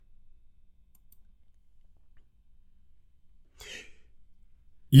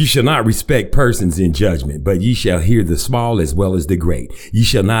You shall not respect persons in judgment, but ye shall hear the small as well as the great. Ye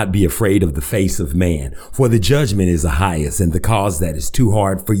shall not be afraid of the face of man, for the judgment is the highest, and the cause that is too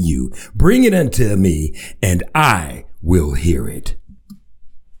hard for you. Bring it unto me, and I will hear it.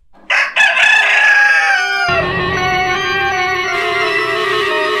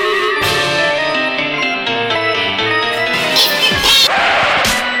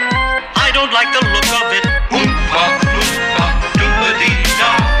 I don't like the look of it.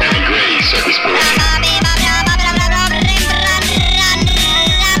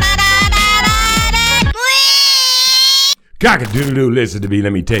 Cock-a-doodle-doo, listen to me.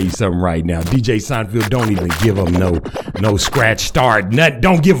 Let me tell you something right now. DJ Seinfeld, don't even give them no scratch start.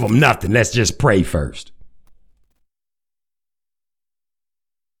 Don't give them nothing. Let's just pray first.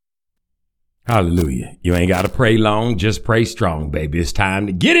 Hallelujah. You ain't got to pray long. Just pray strong, baby. It's time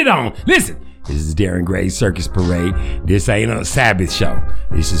to get it on. Listen, this is Darren Gray's Circus Parade. This ain't a Sabbath show.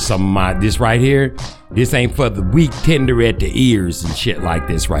 This is this right here. This ain't for the weak tender at the ears and shit like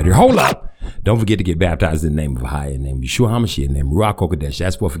this right here. Hold up. Don't forget to get baptized in the name of Ahia, in the name of Yeshua HaMashiach, in the name of Ruach HaKodesh.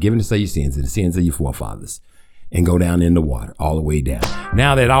 That's for forgiveness of your sins and the sins of your forefathers. And go down in the water, all the way down.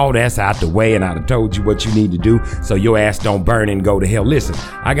 Now that all that's out the way and I done told you what you need to do so your ass don't burn and go to hell. Listen,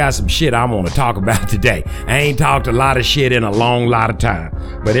 I got some shit I want to talk about today. I ain't talked a lot of shit in a long lot of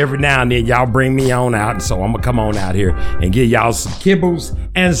time. But every now and then y'all bring me on out, and so I'm going to come on out here and give y'all some kibbles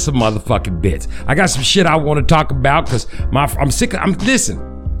and some motherfucking bits. I got some shit I want to talk about because listen.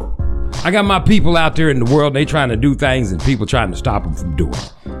 I got my people out there in the world, they trying to do things and people trying to stop them from doing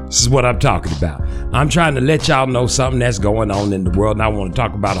it. This is what I'm talking about. I'm trying to let y'all know something that's going on in the world, and I want to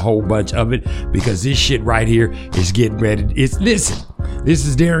talk about a whole bunch of it because this shit right here is getting ready. Listen, this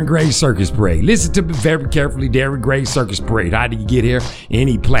is Darren Gray's Circus Parade. Listen to me very carefully. Darren Gray's Circus Parade. How do you get here?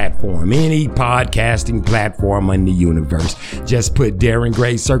 Any platform, any podcasting platform in the universe. Just put Darren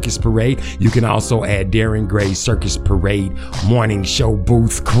Gray's Circus Parade. You can also add Darren Gray's Circus Parade Morning Show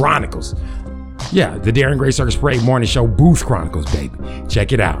Booth Chronicles. Yeah, the Darren Gray Circus Parade Morning Show Booth Chronicles, baby.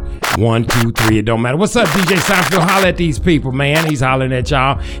 Check it out. 1, 2, 3, it don't matter. What's up, DJ Seinfeld? Holler at these people, man. He's hollering at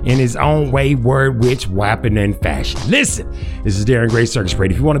y'all in his own way, word, witch, weapon, and fashion. Listen, this is Darren Gray Circus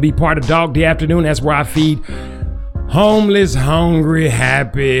Parade. If you want to be part of Dog Day Afternoon, that's where I feed homeless, hungry,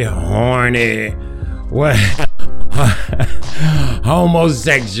 happy, horny, what?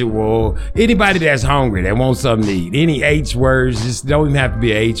 Homosexual, anybody that's hungry, that wants something to eat. Any H words, just don't even have to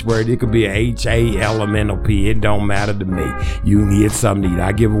be a H word. It could be a H-A-L-M-N-O-P. It don't matter to me. You can get something to eat.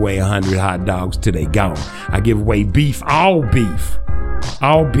 I give away 100 hot dogs till they gone. I give away beef, all beef,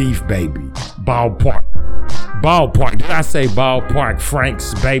 baby. Ballpark. Did I say ballpark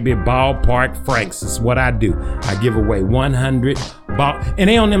Franks, baby? Ballpark Franks is what I do. I give away 100 and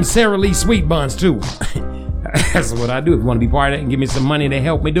they on them Sara Lee sweet buns too. That's what I do. If you want to be part of it and give me some money to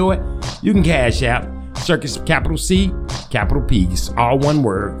help me do it, you can cash out Circus, capital C, capital P, all one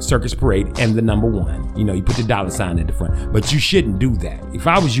word, Circus Parade, and the number 1. You know, you put the $ at the front. But you shouldn't do that. If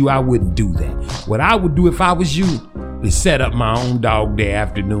I was you, I wouldn't do that. What I would do if I was you is set up my own Dog Day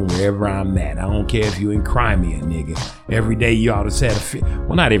Afternoon wherever I'm at. I don't care if you in Crimea, nigga. Every day you ought to set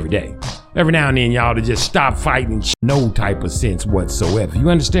well, not every day. Every now and then y'all to just stop fighting no type of sense whatsoever. You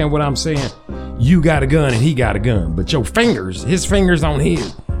understand what I'm saying? You got a gun and he got a gun, but his fingers on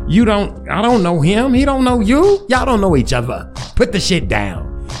his. I don't know him. He don't know you. Y'all don't know each other. Put the shit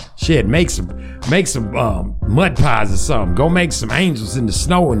down. Shit, make some mud pies or something. Go make some angels in the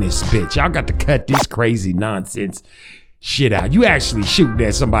snow in this bitch. Y'all got to cut this crazy nonsense shit out. You actually shooting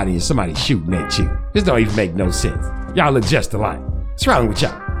at somebody and somebody shooting at you. This don't even make no sense. Y'all look just alike. What's wrong with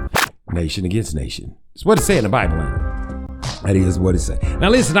y'all? Nation against nation. It's what it say in the Bible, ain't it? That is what it say. Now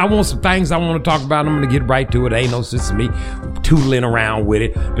listen, I want some things I want to talk about. I'm going to get right to it. Ain't no sense in me tootling around with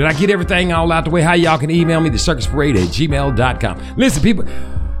it. Did I get everything all out the way? How y'all can email me, thecircusparade@gmail.com. Listen, people,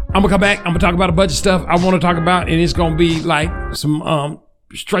 I'm going to come back. I'm going to talk about a bunch of stuff I want to talk about, and it's going to be like some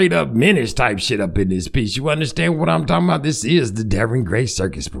straight up menace type shit up in this piece. You understand what I'm talking about? This is the Darren Gray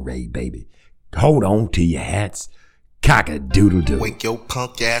Circus Parade, baby. Hold on to your hats. Cock-a-doodle-doo. Wake your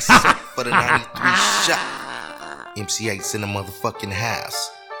punk ass up for the 93 shot. MC8's in the motherfucking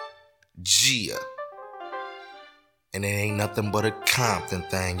house. Gia. And it ain't nothing but a Compton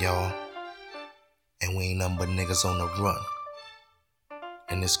thing, y'all. And we ain't nothing but niggas on the run.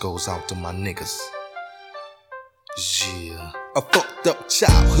 And this goes out to my niggas. Yeah. A fucked up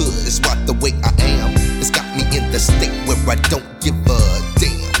childhood is right the way I am. It's got me in the state where I don't give a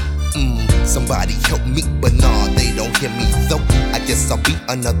damn. Somebody help me, but nah, they don't hear me though. I guess I'll be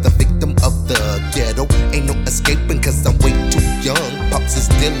another victim of the ghetto. Ain't no escaping cause I'm way too young. Pops is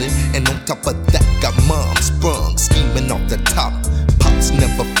dealing, and on top of that got mom sprung, scheming off the top. Pops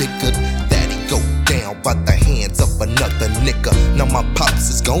never by the hands of another nigga. Now my pops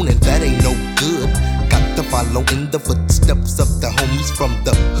is gone and that ain't no good. Got to follow in the footsteps of the homies from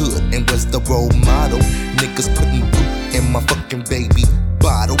the hood. And was the role model. Niggas putting poop in my fucking baby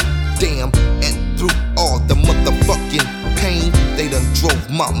bottle. Damn, and through all the motherfucking pain, they done drove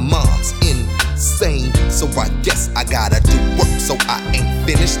my mom's insane. So I guess I gotta do work, so I ain't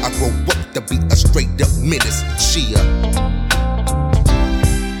finished. I grow up to be a straight up menace. Chia.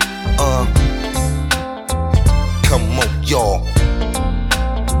 Come on, y'all.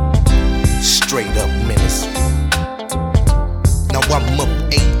 Straight up menace. Now I'm of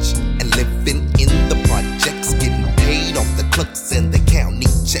age and living in the projects, getting paid off the clerks and the county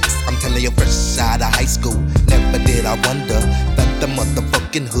checks. I'm telling you, fresh out of high school, never did I wonder that the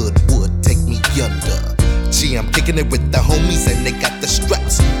motherfucking hood would take me under. Gee, I'm kicking it with the homies and they got the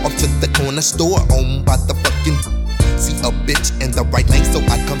straps off to the corner store owned by the fucking. See a bitch in the right lane, so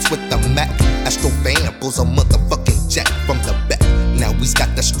I comes with the Mac. Astro fan pulls a motherfucking jack from the back. Now he's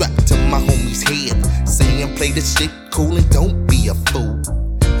got the strap to my homie's head, saying play this shit cool and don't be a fool.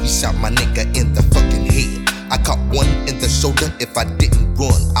 He shot my nigga in the fucking head. I caught one in the shoulder. If I didn't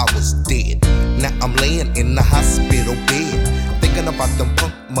run, I was dead. Now I'm laying in the hospital bed, thinking about them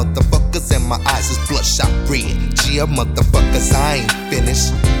punk motherfuckers and my eyes is bloodshot red. Chia motherfuckers, I ain't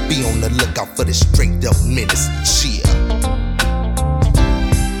finished. Be on the lookout for this straight up menace. Chia.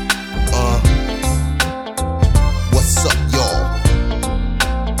 What's up, y'all?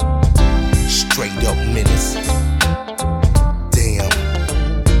 Straight up menace. Damn.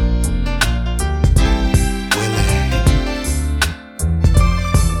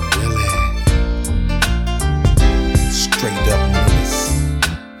 Straight up menace.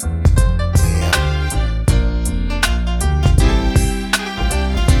 Damn.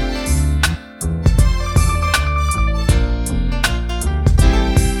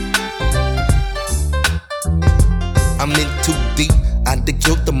 I'm in too deep. I done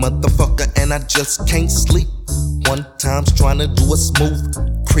killed the motherfucker and I just can't sleep. One time's trying to do a smooth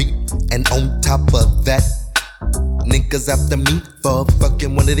creep, and on top of that, niggas after me for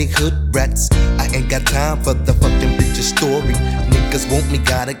fucking one of they hood rats. I ain't got time for the fucking bitch's story. Niggas want me,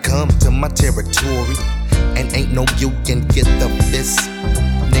 gotta come to my territory. And ain't no you can get the fist.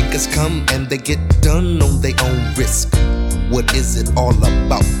 Niggas come and they get done on their own risk. What is it all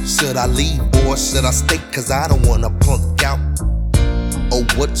about? Should I leave or should I stay? Cause I don't wanna punk out. Or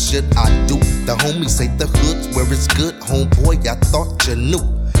what should I do? The homies say the hood's where it's good. Homeboy, I thought you knew.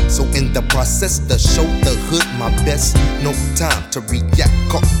 So in the process to show the hood my best. No time to react,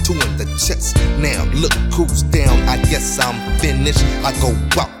 caught two in the chest. Now look who's down, I guess I'm finished. I go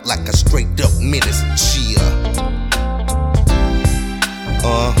out like a straight up menace. Chia.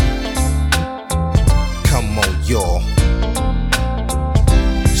 Come on, y'all.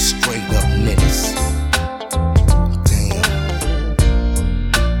 Straight up menace. Damn.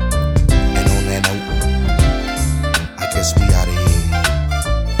 And on that note, I guess we outta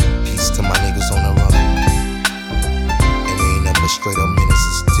here. Peace to my niggas on the run. And we ain't nothing but straight up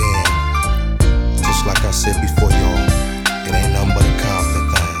menaces. Damn. Just like I said before, y'all, it ain't nothing but a Compton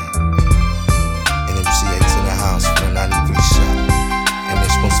thing. And MC8's in the house for a 93 shot. And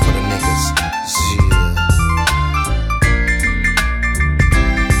this one's for the niggas. Yeah.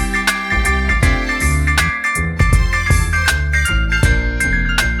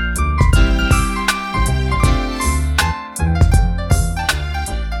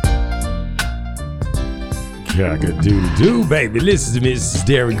 Cock-a-doodle-doo, baby. Listen to me. This is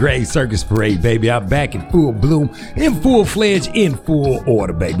Darren Gray Circus Parade, baby. I'm back in full bloom, in full-fledged, in full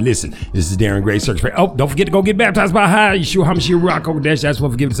order, baby. Listen, this is Darren Gray Circus Parade. Oh, don't forget to go get baptized by High Yeshua HaMashiach Ruach HaKodesh. That's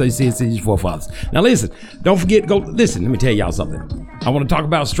what forgiveness of your sins, your forefathers. Now listen, don't forget, listen, let me tell y'all something. I want to talk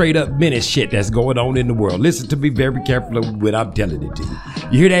about straight up menace shit that's going on in the world. Listen to me very carefully when I'm telling it to you.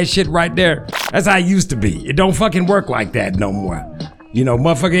 You hear that shit right there? That's how it used to be. It don't fucking work like that no more. You know,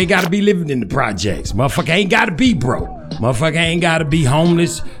 motherfucker ain't gotta be living in the projects. Motherfucker ain't gotta be broke. Motherfucker ain't gotta be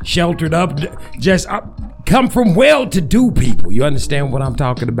homeless, sheltered up. Just come from well-to-do people. You understand what I'm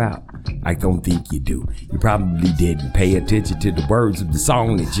talking about? I don't think you do. You probably didn't pay attention to the words of the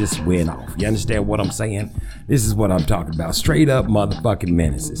song that just went off. You understand what I'm saying? This is what I'm talking about. Straight up motherfucking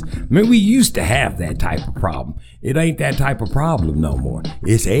menaces. I mean, we used to have that type of problem. It ain't that type of problem no more.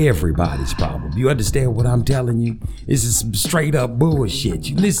 It's everybody's problem. You understand what I'm telling you? This is some straight up bullshit.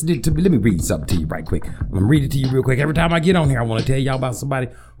 You listening to me? Let me read something to you right quick. I'm gonna read it to you real quick. Every time I get on here, I want to tell y'all about somebody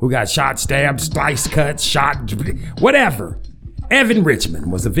who got shot, stabbed, slice cut, shot, whatever. Evan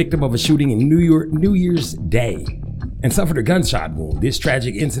Richmond was a victim of a shooting in New Year's Day and suffered a gunshot wound. This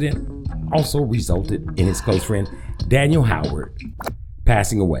tragic incident also resulted in his close friend Daniel Howard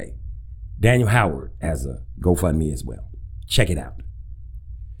passing away. Daniel Howard has a GoFundMe as well. Check it out.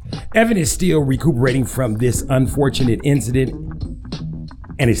 Evan is still recuperating from this unfortunate incident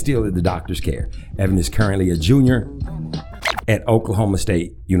and is still in the doctor's care. Evan is currently a junior at Oklahoma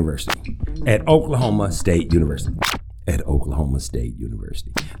State University. At Oklahoma State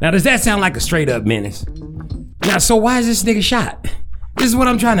University. Now, does that sound like a straight up menace? Now, so why is this nigga shot? This is what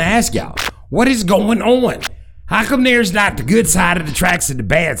I'm trying to ask y'all. What is going on? How come there's not the good side of the tracks and the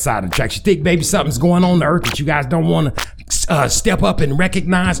bad side of the tracks? You think maybe something's going on the earth that you guys don't want to step up and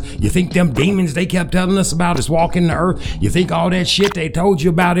recognize? You think them demons they kept telling us about is walking the earth? You think all that shit they told you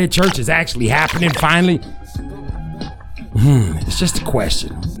about at church is actually happening finally? It's just a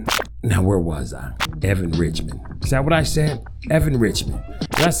question. Now, where was I? Evan Richmond. Is that what I said? Evan Richmond.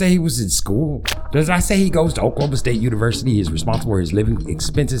 Did I say he was in school? Does I say he goes to Oklahoma State University? He is responsible for his living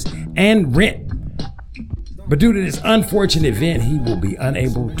expenses and rent. But due to this unfortunate event, he will be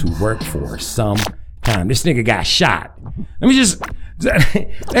unable to work for some time. This nigga got shot.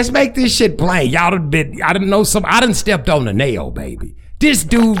 Let's make this shit plain. Y'all done been, I done stepped on the nail, baby. This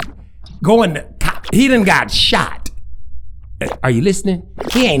dude he done got shot. Are you listening?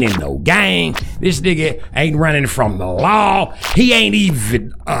 He ain't in no gang. This nigga ain't running from the law. He ain't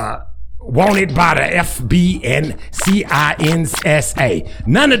even wanted by the FB and CINSA.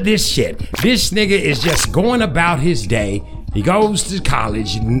 None of this shit. This nigga is just going about his day. He goes to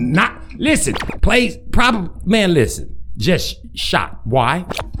college. Listen, just shot. Why?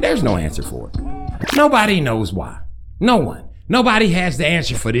 There's no answer for it. Nobody knows why. No one. Nobody has the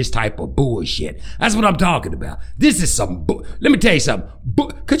answer for this type of bullshit. That's what I'm talking about. This is some let me tell you something.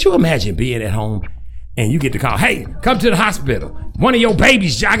 Could you imagine being at home and you get the call, hey, come to the hospital. One of your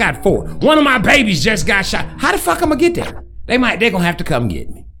babies, I got 4. One of my babies just got shot. How the fuck I'm gonna get there? They're gonna have to come get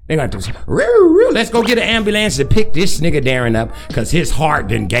me. They're gonna have to, let's go get an ambulance and pick this nigga Darren up because his heart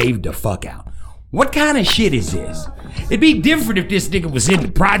done gave the fuck out. What kind of shit is this? It'd be different if this nigga was in the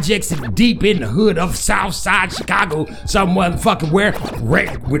projects and deep in the hood of South Side Chicago, some motherfucking where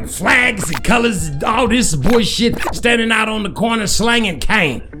with flags and colors and all this bullshit, standing out on the corner slanging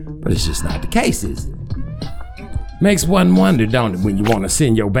cane. But it's just not the case, is it? Makes one wonder, don't it, when you want to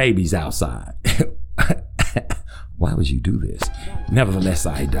send your babies outside. Why would you do this? Nevertheless,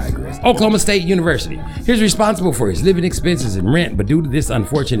 I digress. Oklahoma State University. He's responsible for his living expenses and rent, but due to this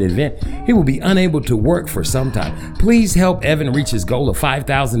unfortunate event, he will be unable to work for some time. Please help Evan reach his goal of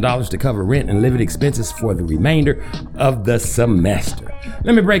 $5,000 to cover rent and living expenses for the remainder of the semester.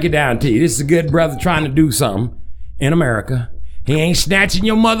 Let me break it down to you. This is a good brother trying to do something in America. He ain't snatching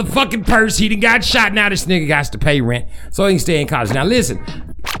your motherfucking purse. He done got shot. Now this nigga got to pay rent so he can stay in college. Now listen,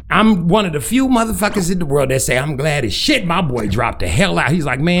 I'm one of the few motherfuckers in the world that say I'm glad as shit my boy dropped the hell out. He's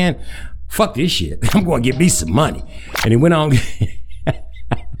like, man, fuck this shit. I'm going to get me some money. And he went on.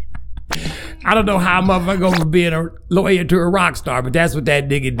 I don't know how a motherfucker go from being a lawyer to a rock star, but that's what that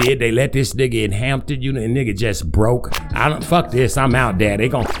nigga did. They let this nigga in Hampton, and nigga just broke. Fuck this. I'm out there. They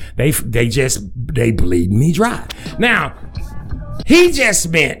bleed me dry. Now, he just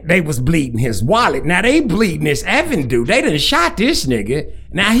meant they was bleeding his wallet. Now they bleeding this Evan dude. They done shot this nigga.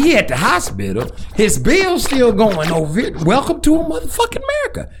 Now he at the hospital. His bill's still going over it. Welcome to a motherfucking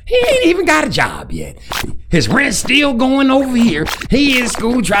America. He ain't even got a job yet. His rent's still going over here. He in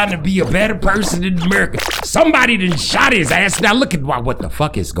school trying to be a better person in America. Somebody done shot his ass. Now look at what the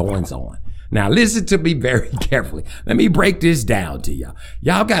fuck is going on. Now listen to me very carefully. Let me break this down to y'all.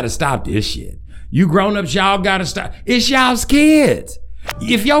 Y'all gotta stop this shit. You grown-ups, y'all gotta stop. It's y'all's kids.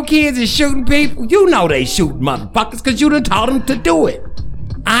 If your kids is shooting people, you know they shooting motherfuckers because you done taught them to do it.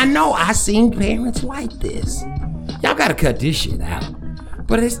 I know, I seen parents like this. Y'all gotta cut this shit out.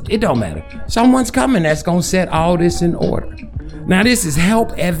 But it don't matter. Someone's coming that's gonna set all this in order. Now this is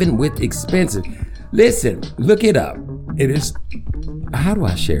Help Evan with Expenses. Listen, look it up. It is, how do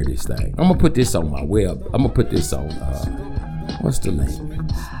I share this thing? I'm gonna put this on my web. I'm gonna put this on, what's the link?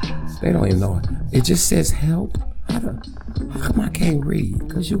 They don't even know it. It just says help. How come I can't read?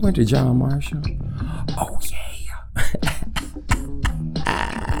 Because you went to John Marshall? Oh,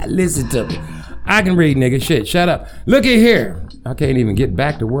 yeah. Listen to me. I can read, nigga. Shit, shut up. Look at here. I can't even get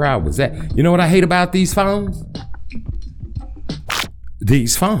back to where I was at. You know what I hate about these phones?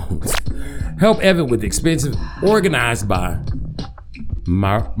 These phones. Help Evan with Expenses, organized by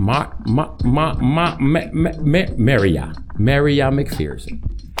Maria McPherson.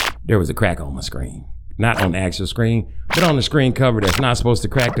 There was a crack on my screen. Not on the actual screen, but on the screen cover that's not supposed to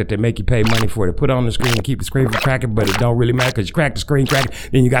crack, that they make you pay money for to put on the screen and keep the screen from cracking, but it don't really matter because you crack the screen, crack it,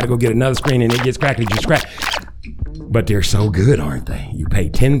 then you got to go get another screen and it gets cracked and you just crack. But they're so good, aren't they? You pay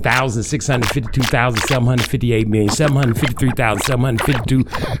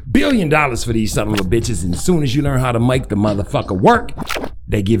 $10,652,758,753,752 billion for these son of a bitches. And as soon as you learn how to make the motherfucker work,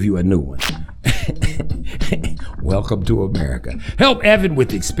 they give you a new one. Welcome to America. Help Evan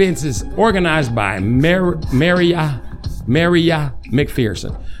with expenses, organized by Maria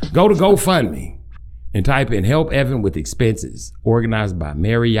McPherson. Go to GoFundMe and type in Help Evan with expenses, organized by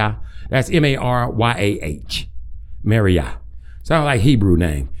Maria. That's Maryah. Maria. Sound like Hebrew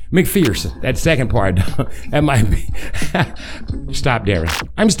name. McPherson. That second part, that might be. Stop, Darren.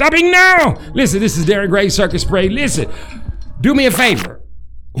 I'm stopping now. Listen, this is Darren Gray, Circus Parade. Listen, do me a favor.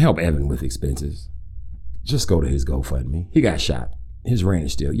 Help Evan with expenses. Just go to his GoFundMe. He got shot. His rent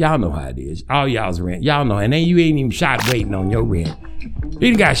is still. Y'all know how it is. All y'all's rent. Y'all know. And then you ain't even shot waiting on your rent.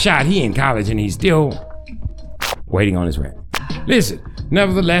 He got shot. He in college and he's still waiting on his rent. Listen,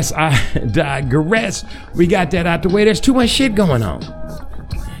 nevertheless, I digress. We got that out the way. There's too much shit going on.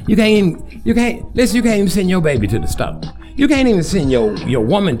 You can't even send your baby to the store. You can't even send your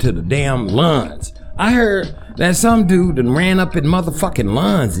woman to the damn lawns. I heard that some dude done ran up in motherfucking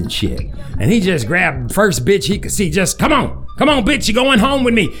lawns and shit. And he just grabbed the first bitch he could see. Just, come on, bitch, you going home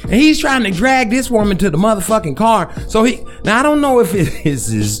with me. And he's trying to drag this woman to the motherfucking car. Now I don't know if it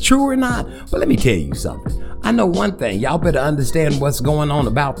is true or not, but let me tell you something. I know one thing. Y'all better understand what's going on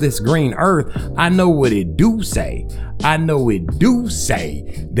about this green earth. I know what it do say. I know it do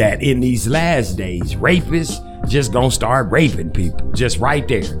say that in these last days, rapists just gonna start raping people. Just right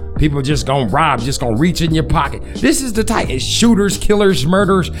there. People just gonna rob, just gonna reach in your pocket. This is the type of shooters, killers,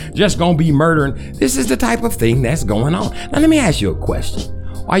 murderers, just gonna be murdering. This is the type of thing that's going on. Now let me ask you a question.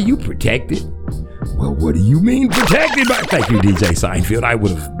 Are you protected? Well, what do you mean protected? Thank you, DJ Seinfeld. I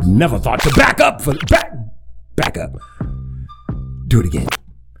would have never thought to back up. Do it again.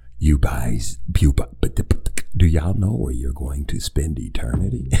 You guys, do y'all know where you're going to spend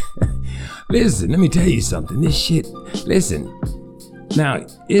eternity? Listen, let me tell you something. This shit, listen. Now,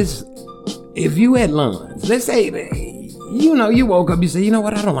 if you had lunch, let's say, you woke up, you say, you know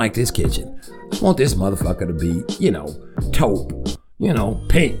what, I don't like this kitchen. I want this motherfucker to be, taupe,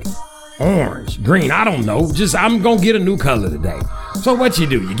 pink, orange, green, I don't know. Just, I'm gonna get a new color today. So what you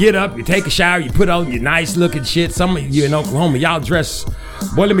do? You get up, you take a shower, you put on your nice looking shit. Some of you in Oklahoma, y'all dress.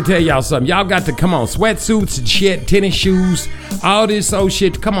 Boy, let me tell y'all something. Y'all got to come on, sweatsuits and shit, tennis shoes, all this old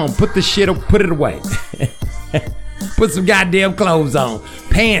shit. Come on, put the shit up, put it away. Put some goddamn clothes on.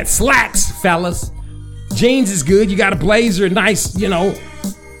 Pants, slacks, fellas. Jeans is good. You got a blazer, nice,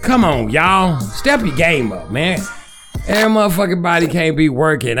 Come on, y'all. Step your game up, man. Every motherfucking body can't be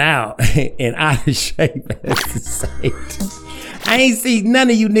working out and out of shape at the same time. I ain't see none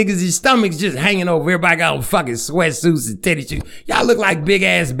of you niggas, your stomachs just hanging over. Everybody got on fucking sweatsuits and tennis shoes. Y'all look like big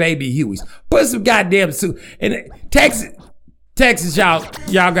ass baby Hueys. Put some goddamn suit. And Texas, y'all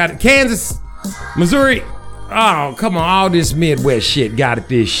got it. Kansas, Missouri. Oh, come on. All this Midwest shit got it,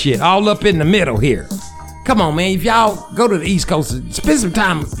 this shit. All up in the middle here. Come on, man. If y'all go to the East Coast and spend some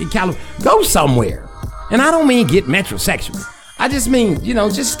time in California, go somewhere. And I don't mean get metrosexual. I just mean,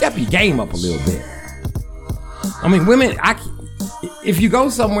 just step your game up a little bit. I mean, women, if you go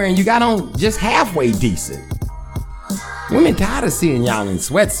somewhere and you got on just halfway decent, women tired of seeing y'all in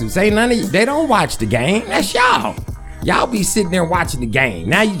sweatsuits. Ain't none of you, they don't watch the game. That's y'all. Y'all be sitting there watching the game.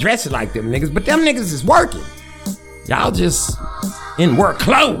 Now you dressing like them niggas, but them niggas is working. Y'all just in work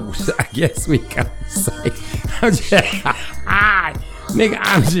clothes, I guess we can say.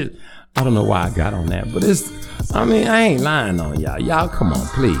 I don't know why I got on that, but I ain't lying on y'all. Y'all, come on,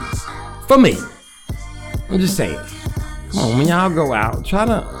 please. For me, I'm just saying. Come on, when y'all go out, try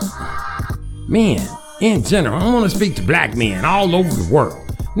to, men, in general, I want to speak to black men all over the world.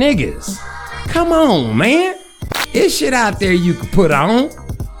 Niggas, come on, man. There's shit out there you can put on.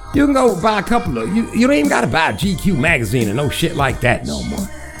 You can go buy a couple of, you don't even got to buy a GQ magazine and no shit like that no more.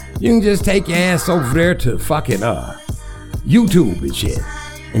 You can just take your ass over there to fucking YouTube and shit.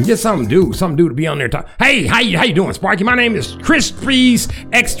 And get some dude to be on there talking. Hey, how you doing, Sparky? My name is Chris Freeze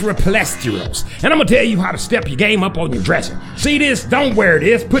Extra Palestros, and I'm gonna tell you how to step your game up on your dressing. See this? Don't wear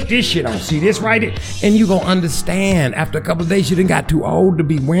this. Put this shit on. See this right here? And you gonna understand after a couple of days you done got too old to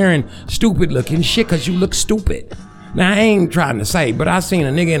be wearing stupid looking shit because you look stupid. Now I ain't trying to say, but I seen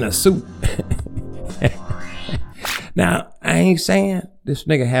a nigga in a suit. Now I ain't saying this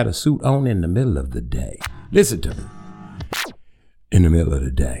nigga had a suit on in the middle of the day. Listen to me. In the middle of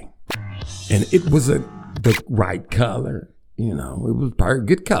the day. And it was the right color. It was probably a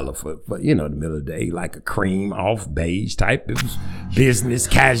good color for the middle of the day, like a cream, off beige type. It was business,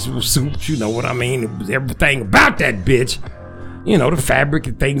 casual suit, you know what I mean? It was everything about that bitch. The fabric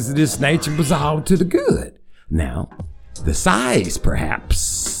and things of this nature was all to the good. Now, the size,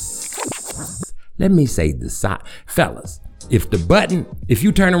 perhaps. Let me say the size. Fellas, if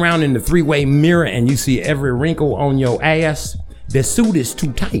you turn around in the three-way mirror and you see every wrinkle on your ass, the suit is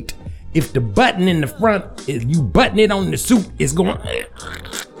too tight. If the button in the front, if you button it on the suit, it's going,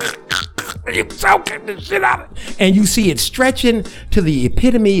 you're choking the shit out of it. And you see it stretching to the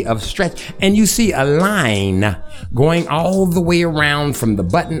epitome of stretch. And you see a line going all the way around from the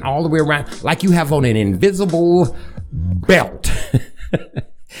button all the way around, like you have on an invisible belt.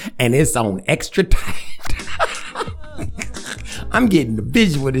 And it's on extra tight. I'm getting the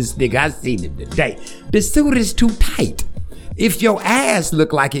visual of this nigga. I seen it today. The suit is too tight. If your ass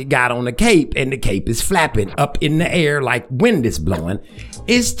look like it got on a cape and the cape is flapping up in the air like wind is blowing,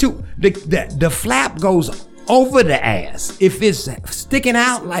 it's too, the flap goes over the ass. If it's sticking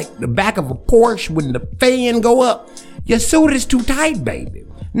out like the back of a Porsche when the fan go up, your suit is too tight, baby.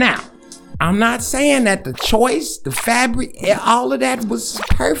 Now, I'm not saying that the choice, the fabric, all of that was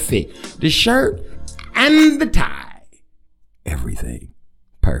perfect. The shirt and the tie, everything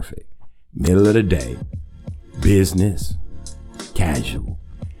perfect. Middle of the day, business, casual.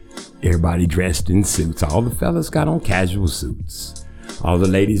 Everybody dressed in suits. All the fellas got on casual suits. All the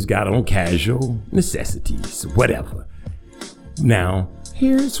ladies got on casual necessities, whatever. Now,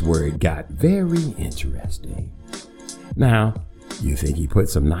 here's where it got very interesting. Now, you think he put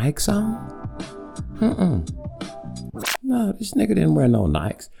some Nikes on? No, this nigga didn't wear no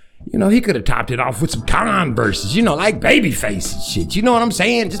Nikes. You know, he could have topped it off with some Converses, you know, like Babyface and shit. You know what I'm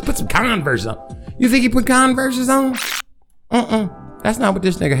saying? Just put some Converse on. You think he put Converses on? That's not what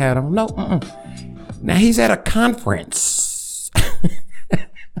this nigga had on. No, Now he's at a conference.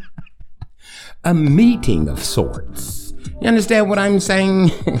 A meeting of sorts. You understand what I'm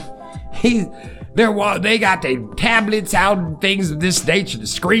saying? They got their tablets out and things of this nature. The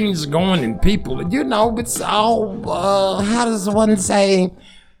screens are going and people, you know, it's all, how does one say?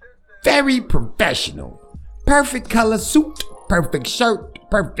 Very professional. Perfect color suit, perfect shirt,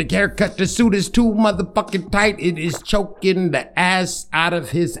 perfect haircut. The suit is too motherfucking tight. It is choking the ass out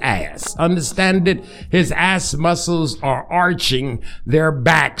of his ass. Understand it? His ass muscles are arching their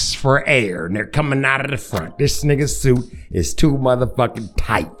backs for air and they're coming out of the front. This nigga's suit is too motherfucking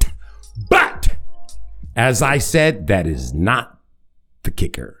tight. But, as I said, that is not the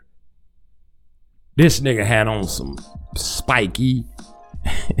kicker. This nigga had on some spiky.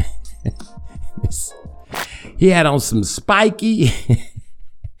 He had on some spiky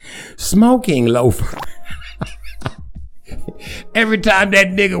smoking loafer. Every time that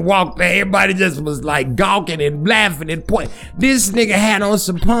nigga walked there, everybody just was like gawking and laughing and pointing. This nigga had on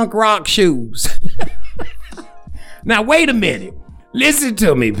some punk rock shoes. Now, wait a minute. Listen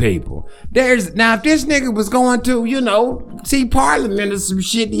to me, people. Now, if this nigga was going to, you know, see Parliament or some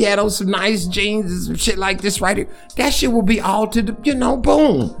shit, he had on some nice jeans and some shit like this right here, that shit will be all to the, you know,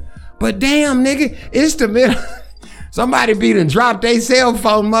 boom. But damn, nigga, it's the middle. Somebody be done dropped their cell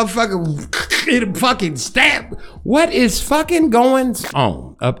phone, motherfucker, it fucking stab. What is fucking going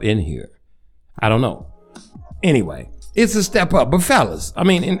on up in here? I don't know. Anyway, it's a step up. But fellas, I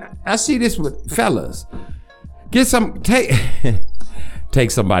mean, and I see this with fellas. Take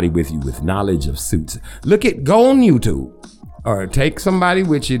somebody with you with knowledge of suits. Go on YouTube. Or take somebody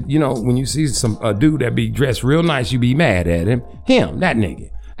with you, you know, when you see a dude that be dressed real nice, you be mad at him. That nigga.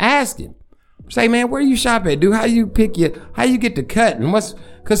 Ask him. Say, man, where you shop at, dude? How you get the cut? And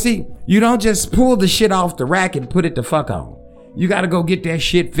cause see, you don't just pull the shit off the rack and put it the fuck on. You gotta go get that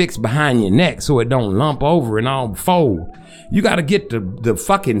shit fixed behind your neck so it don't lump over and all fold. You gotta get the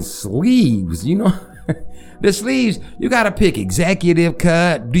fucking sleeves, you know? The sleeves, you gotta pick executive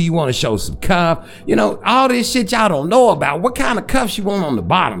cut. Do you want to show some cuff? You know, all this shit y'all don't know about. What kind of cuffs you want on the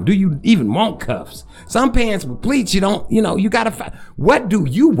bottom? Do you even want cuffs? Some pants with pleats, you don't, you know, you gotta find, what do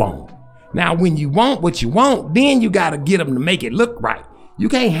you want? Now, when you want what you want, then you gotta get them to make it look right. You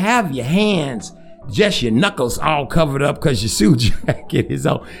can't have your hands, just your knuckles all covered up because your suit jacket is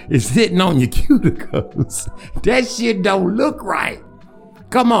sitting on your cuticles. That shit don't look right.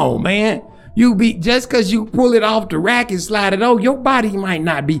 Come on, man. Just because you pull it off the rack and slide it on, your body might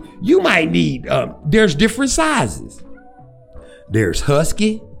not be, you might need, there's different sizes. There's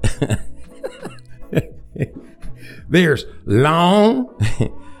husky. There's long.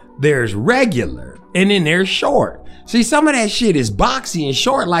 There's regular. And then there's short. See, some of that shit is boxy and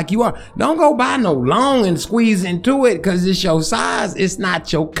short like you are. Don't go buy no long and squeeze into it because it's your size. It's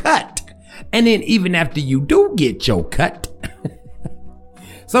not your cut. And then even after you do get your cut,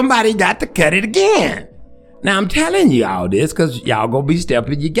 somebody got to cut it again. Now, I'm telling you all this because y'all gonna be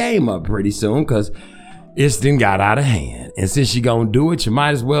stepping your game up pretty soon because it's then got out of hand. And since you're gonna do it, you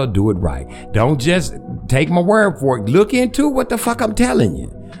might as well do it right. Don't just take my word for it. Look into what the fuck I'm telling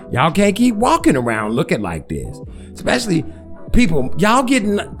you. Y'all can't keep walking around looking like this. Especially people, y'all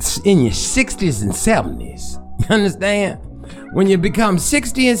getting in your 60s and 70s. You understand? When you become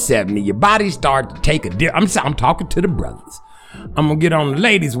 60 and 70, your body starts to take a dip. I'm talking to the brothers. I'm gonna get on the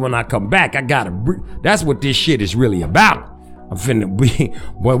ladies when I come back. That's what this shit is really about. We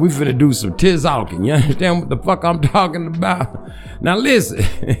finna do some tiz-alking. You understand what the fuck I'm talking about? Now listen,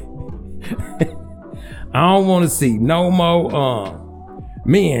 I don't wanna see no more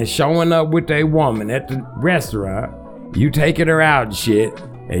men showing up with a woman at the restaurant. You taking her out and shit,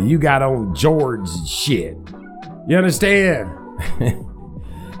 and you got on George and shit. You understand?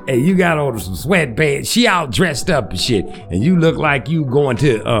 And you got on some sweatpants. She all dressed up and shit, and you look like you going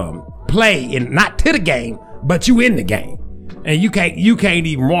to play in, not to the game, but you in the game. And you can't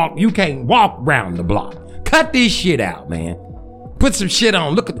even walk. You can't walk around the block. Cut this shit out, man. Put some shit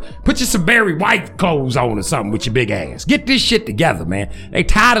on. Put your some Barry White clothes on or something with your big ass. Get this shit together, man. They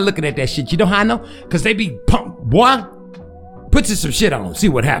tired of looking at that shit. You know how I know? Cause they be pumped. Boy, put you some shit on. See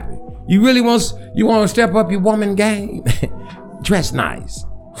what happens. You want to step up your woman game? Dress nice.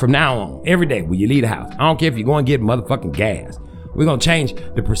 From now on, every day when you leave the house. I don't care if you're going to get motherfucking gas. We're going to change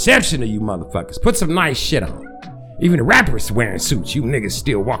the perception of you motherfuckers. Put some nice shit on. Even the rappers wearing suits. You niggas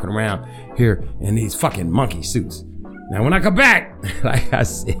still walking around here in these fucking monkey suits. Now when I come back, like I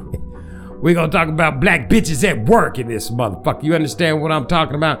said, we're going to talk about black bitches at work in this motherfucker. You understand what I'm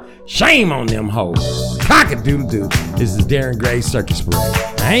talking about? Shame on them hoes. Cock-a-doodle-doo. This is Darren Gray's Circus Parade.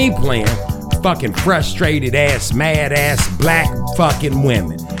 I ain't playing fucking frustrated ass, mad ass black fucking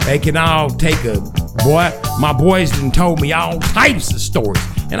women. They can all take a, boy, my boys done told me all types of stories.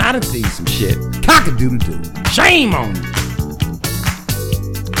 And I done seen some shit. Cock-a-doodle-doo. Shame on you.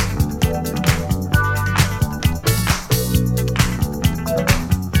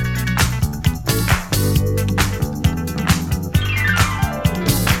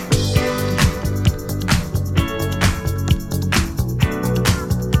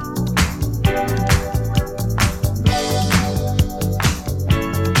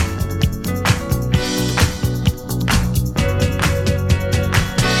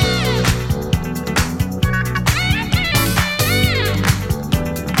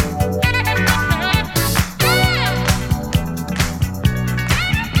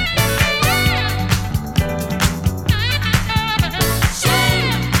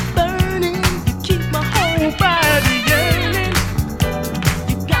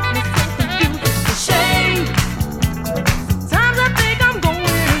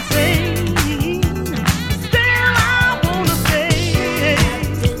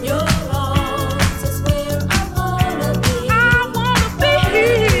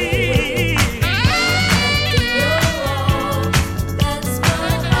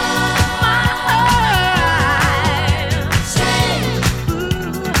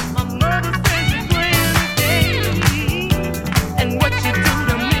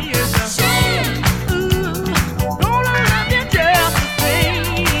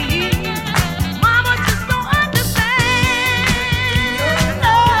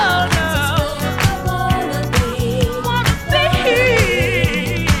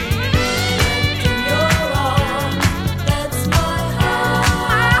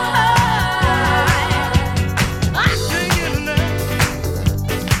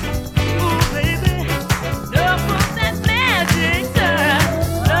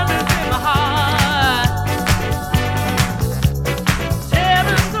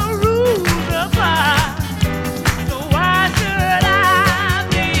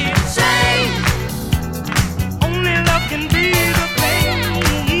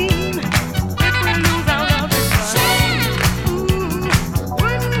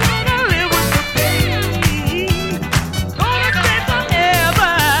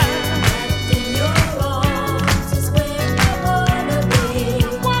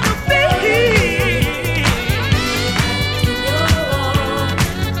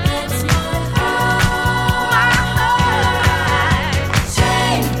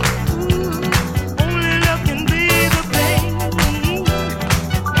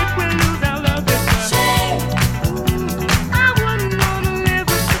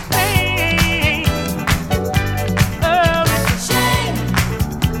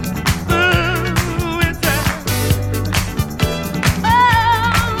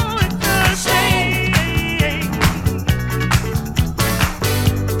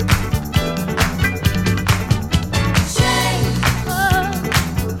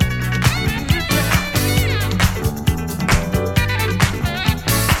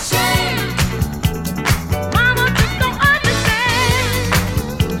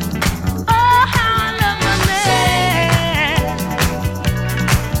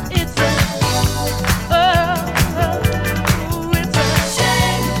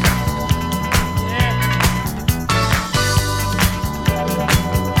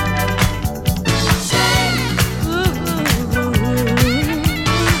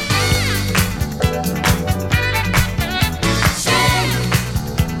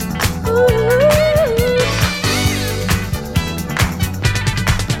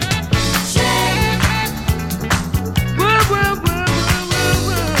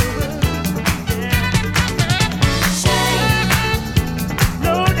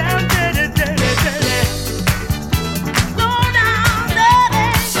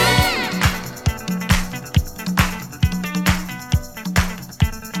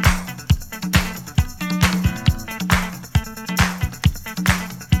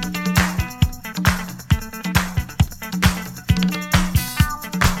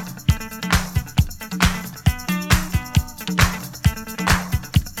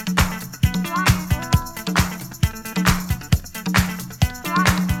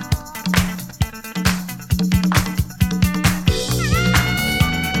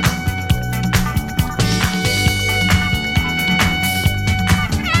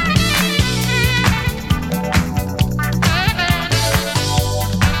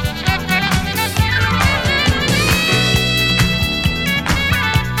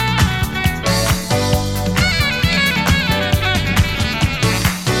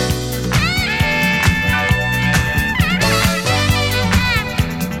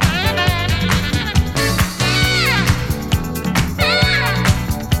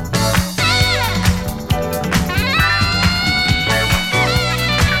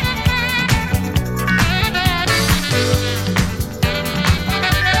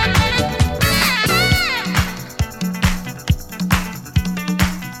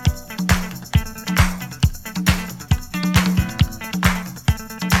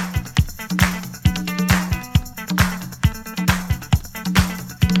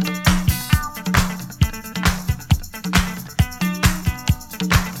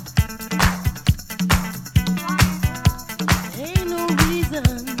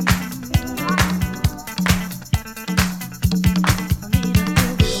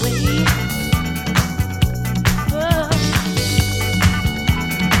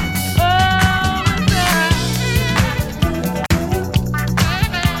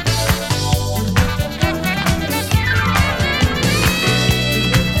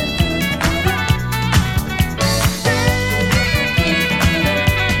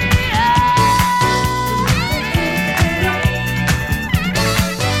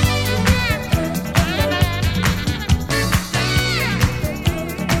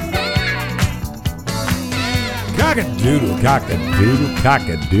 Cock-a-doodle, cock-a-doodle,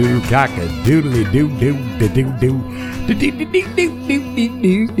 cock-a-doodle, cock-a-doodly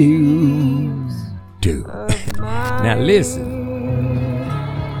doo-doo-doo-doo-doo-doo-doo-doo. Now listen.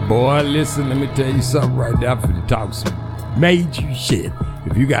 Boy, listen, let me tell you something right now for the talk some major shit.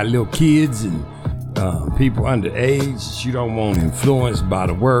 If you got little kids and people underage, you don't want influenced by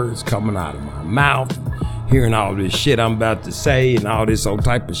the words coming out of my mouth, hearing all this shit I'm about to say and all this old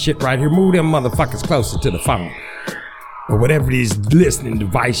type of shit right here. Move them motherfuckers closer to the phone or whatever it is listening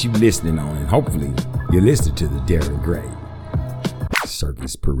device you listening on, and hopefully you're listening to the Darren Gray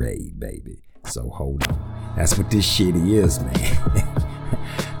Circus Parade, baby. So hold on. That's what this shit is, man.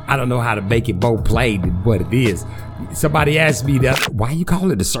 I don't know how to make it both play than what it is. Somebody asked me why you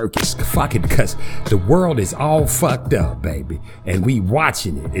call it a circus? Fuck it, because the world is all fucked up, baby. And we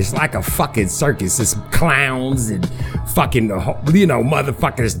watching it. It's like a fucking circus. It's clowns and fucking,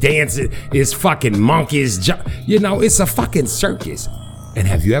 motherfuckers dancing. It's fucking monkeys. It's a fucking circus. And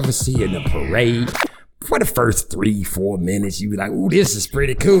have you ever seen a parade? For the first 3-4 minutes, you be like, ooh, this is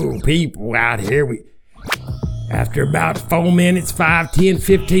pretty cool. People out here. After about 4 minutes, 5, 10,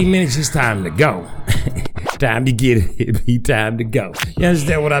 15 minutes, it's time to go. Time to get it. It be time to go. You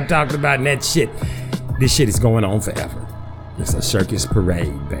understand what I'm talking about? And that shit, this shit is going on forever. It's a circus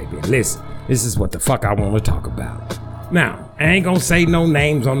parade, baby. Listen, this is what the fuck I want to talk about. Now, I ain't gonna say no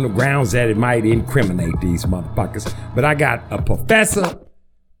names on the grounds that it might incriminate these motherfuckers, but I got a professor,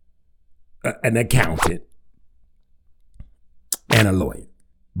 an accountant, and a lawyer.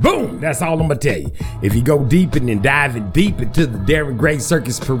 Boom! That's all I'm gonna tell you. If you go deep and diving deep into the Darren Gray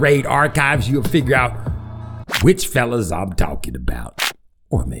Circus Parade archives, you'll figure out which fellas I'm talking about.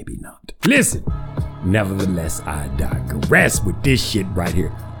 Or maybe not. Listen, nevertheless, I digress with this shit right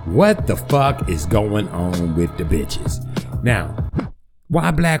here. What the fuck is going on with the bitches? Now,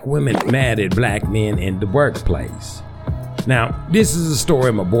 why black women mad at black men in the workplace? Now, this is a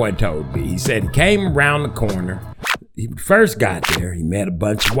story my boy told me. He said he came around the corner. He first got there, he met a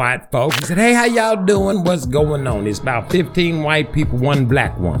bunch of white folks. He said, hey, how y'all doing? What's going on? It's about 15 white people, one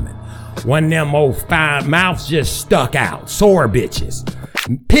black woman. One of them old fine mouths just stuck out. Sore bitches.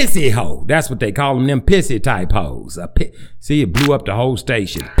 Pissy hoe. That's what they call them pissy type hoes. See, it blew up the whole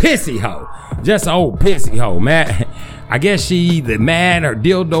station. Pissy hoe. Just an old pissy hoe, man. I guess she either mad, her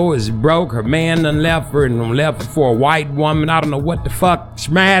dildo is broke, her man done left her and done left her for a white woman. I don't know what the fuck she's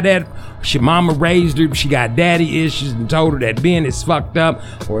mad at. She mama raised her, she got daddy issues and told her that Ben is fucked up,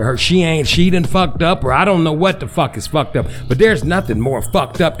 or she done fucked up, or I don't know what the fuck is fucked up. But there's nothing more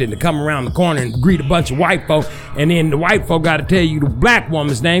fucked up than to come around the corner and greet a bunch of white folk, and then the white folk gotta tell you the black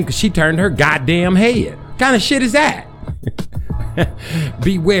woman's name because she turned her goddamn head. What kind of shit is that?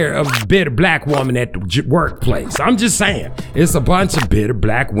 Beware of a bitter black woman at the workplace. I'm just saying, it's a bunch of bitter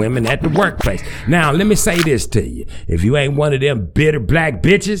black women at the workplace. Now, let me say this to you. If you ain't one of them bitter black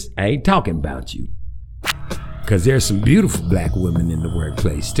bitches, I ain't talking about you. Because there's some beautiful black women in the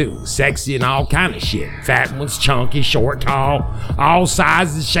workplace, too. Sexy and all kind of shit. Fat ones, chunky, short, tall, all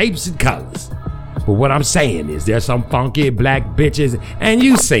sizes, shapes, and colors. But what I'm saying is there's some funky black bitches, and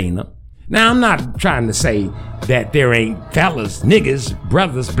you seen them. Now, I'm not trying to say that there ain't fellas, niggas,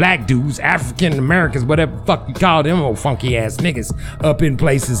 brothers, black dudes, African Americans, whatever the fuck you call them old funky ass niggas up in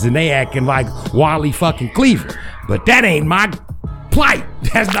places and they acting like Wally fucking Cleaver. But that ain't my plight.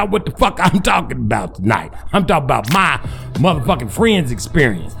 That's not what the fuck I'm talking about tonight. I'm talking about my motherfucking friends'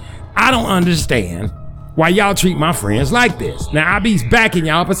 experience. I don't understand why y'all treat my friends like this. Now, I be backing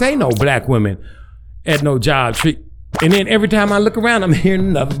y'all, but say no black women at no job treat. And then every time I look around, I'm hearing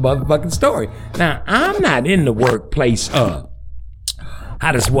another motherfucking story. Now, I'm not in the workplace, how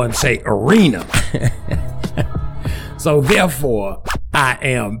does one say, arena. So therefore, I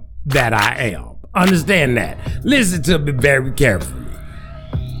am that I am. Understand that. Listen to me very carefully.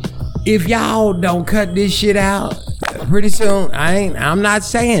 If y'all don't cut this shit out, pretty soon, I'm not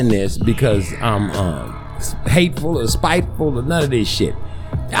saying this because I'm hateful or spiteful or none of this shit.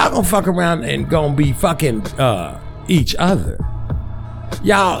 Y'all gonna fuck around and gonna be fucking, each other.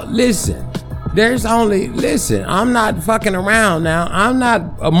 Y'all, listen. I'm not fucking around now. I'm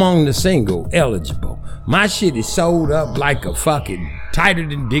not among the single eligible. My shit is sold up like a fucking tighter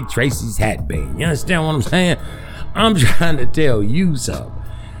than Dick Tracy's hat band. You understand what I'm saying? I'm trying to tell you something.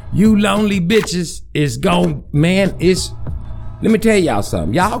 You lonely bitches let me tell y'all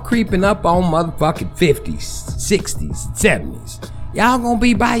something. Y'all creeping up on motherfucking 50s, 60s, 70s. Y'all gonna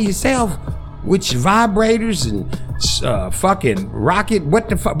be by yourself with your vibrators and fucking rocket. What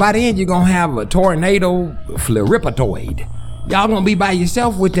the fuck? By the end, you're gonna have a tornado fliripatoid. Y'all gonna be by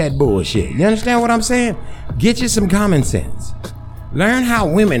yourself with that bullshit. You understand what I'm saying? Get you some common sense. Learn how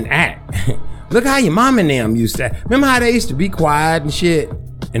women act Look how your mom and them used to. Remember how they used to be quiet and shit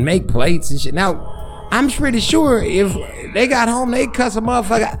and make plates and shit? Now, I'm pretty sure if they got home, they cuss a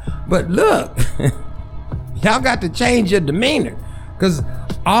motherfucker. But look, y'all got to change your demeanor. Because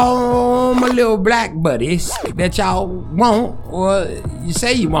all my little black buddies that y'all want, or you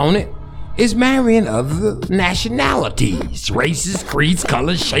say you want it, is marrying other nationalities, races, creeds,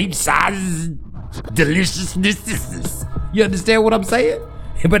 colors, shapes, sizes, deliciousnesses. You understand what I'm saying?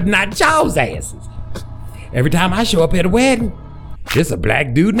 But not y'all's asses. Every time I show up at a wedding, it's a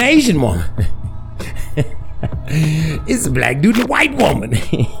black dude and an Asian woman. It's a black dude and a white woman.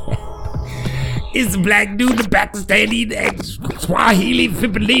 It's a black dude, the Pakistani, the Swahili,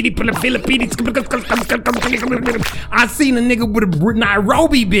 Philippines. I seen a nigga with a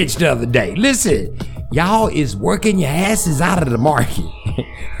Nairobi bitch the other day. Listen, y'all is working your asses out of the market.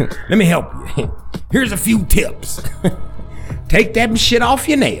 Let me help you. Here's a few tips. Take that shit off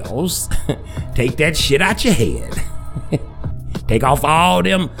your nails. Take that shit out your head. Take off all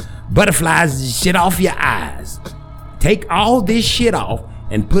them butterflies and shit off your eyes. Take all this shit off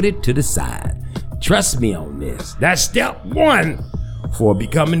and put it to the side. Trust me on this. That's step one for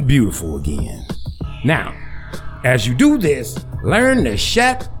becoming beautiful again. Now, as you do this, learn to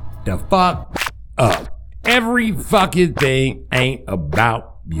shut the fuck up. Every fucking thing ain't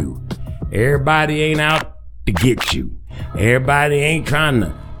about you. Everybody ain't out to get you. Everybody ain't trying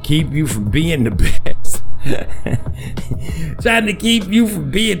to keep you from being the best. Trying to keep you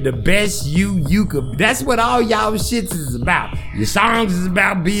from being the best you could. That's what all y'all shits is about. Your songs is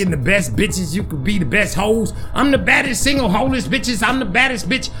about being the best bitches you could be, the best hoes. I'm the baddest single hoeless bitches. I'm the baddest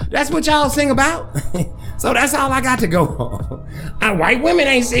bitch. That's what y'all sing about. So that's all I got to go on. White women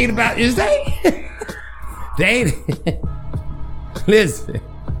ain't singing about, is they? They listen.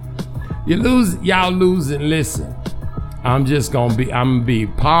 Y'all losing. Listen. I'm gonna be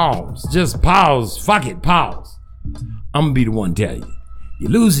pause. Just pause. Fuck it, pause. I'm gonna be the one to tell you. You're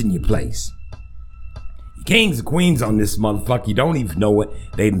losing your place. You kings and queens on this motherfucker. You don't even know it.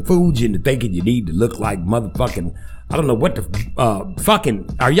 They done fooled you into thinking you need to look like motherfucking, I don't know what the fucking,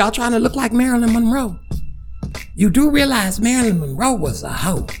 are y'all trying to look like Marilyn Monroe? You do realize Marilyn Monroe was a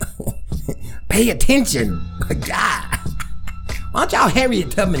hoe. Pay attention. God. Why don't y'all Harriet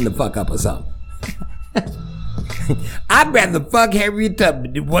Tubman the fuck up or something? I'd rather fuck Harriet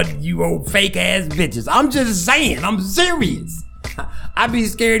Tubman than one of you old fake ass bitches. I'm just saying, I'm serious. I'd be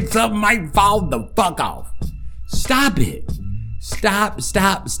scared something might fall the fuck off. Stop it. Stop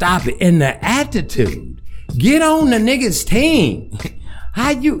it. And the attitude. Get on the nigga's team.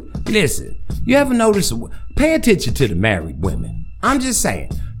 Listen, you ever notice, pay attention to the married women. I'm just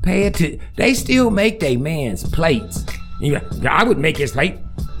saying, pay attention. They still make their man's plates. I would make his plate.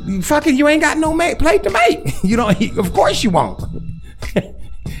 You ain't got no plate to make. You don't. Of course you won't.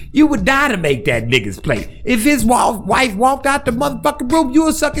 You would die to make that nigga's plate. If his wife walked out the motherfucking room, you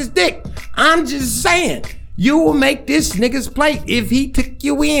would suck his dick. I'm just saying, you will make this nigga's plate if he took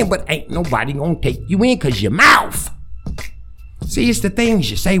you in, but ain't nobody gonna take you in cause your mouth. See, it's the things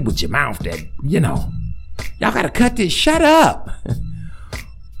you say with your mouth that, y'all gotta cut this. Shut up.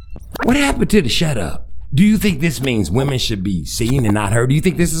 What happened to the shut up? Do you think this means women should be seen and not heard? Do you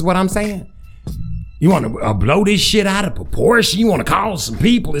think this is what I'm saying? You want to blow this shit out of proportion? You want to call some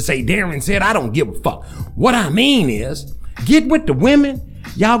people and say, Darren said, I don't give a fuck. What I mean is, get with the women.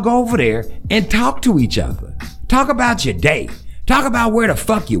 Y'all go over there and talk to each other. Talk about your day. Talk about where the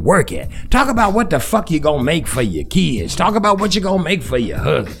fuck you work at. Talk about what the fuck you gonna make for your kids. Talk about what you gonna make for your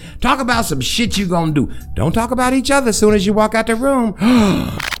husband. Talk about some shit you gonna do. Don't talk about each other as soon as you walk out the room.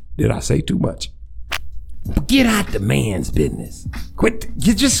 Did I say too much? Get out the man's business.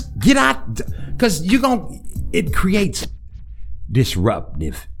 You just get out, because it creates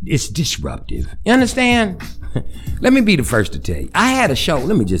disruptive. It's disruptive. You understand? Let me be the first to tell you. I had a show.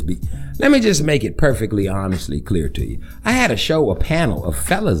 Let me just make it perfectly honestly clear to you. I had a panel of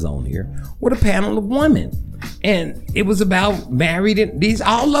fellas on here with a panel of women. And it was about married, and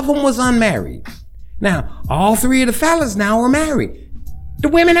all of them was unmarried. Now, all three of the fellas now are married. The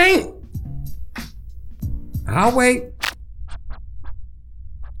women ain't. I'll wait.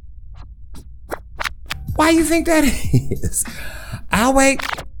 Why you think that is? I'll wait.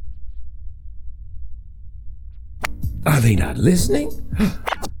 Are they not listening?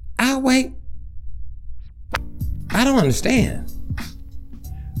 I'll wait. I don't understand.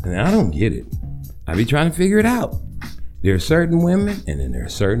 And I don't get it. I be trying to figure it out. There are certain women and then there are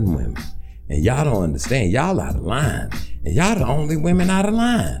certain women. And y'all don't understand. Y'all out of line. And y'all the only women out of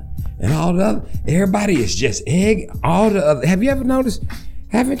line. And all the other, everybody is just egg. All the other, have you ever noticed?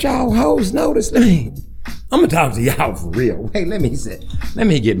 Haven't y'all hoes noticed? I'm gonna talk to y'all for real. Wait, let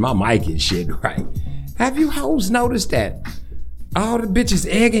me get my mic and shit right. Have you hoes noticed that all the bitches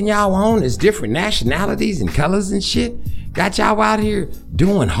egging y'all on is different nationalities and colors and shit? Got y'all out here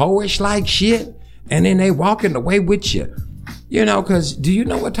doing hoish like shit, and then they walking away with you. You know, cause do you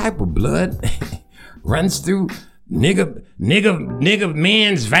know what type of blood runs through nigga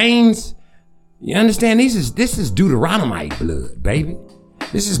men's veins? You understand? This is Deuteronomite blood, baby.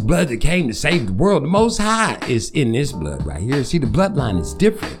 This is blood that came to save the world. The Most High is in this blood right here. See, the bloodline is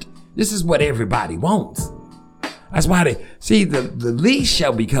different. This is what everybody wants. That's why the least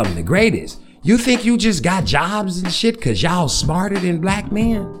shall become the greatest. You think you just got jobs and shit because y'all smarter than black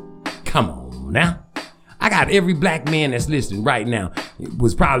men? Come on now. I got every black man that's listening right now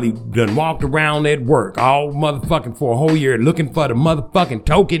was probably done walked around at work all motherfucking for a whole year looking for the motherfucking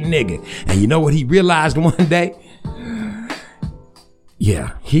token nigga. And you know what he realized one day?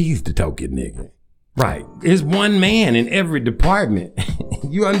 Yeah, he's the token nigga. Right. It's one man in every department.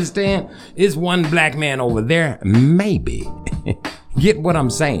 You understand? It's one black man over there. Maybe. Get what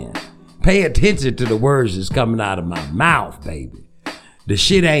I'm saying? Pay attention to the words that's coming out of my mouth, baby. The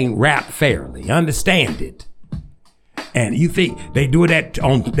shit ain't wrapped fairly. Understand it. And you think they do that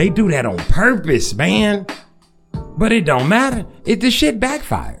on purpose, man. But it don't matter. The shit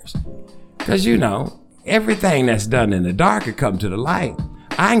backfires. Cause you know, everything that's done in the dark will come to the light.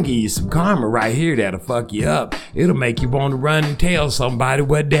 I can give you some karma right here that'll fuck you up. It'll make you want to run and tell somebody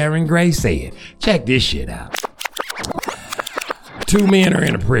what Darren Gray said. Check this shit out. 2 men are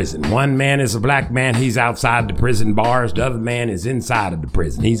in a prison. One man is a black man. He's outside the prison bars. The other man is inside of the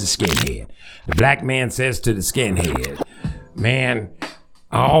prison. He's a skinhead. The black man says to the skinhead, man,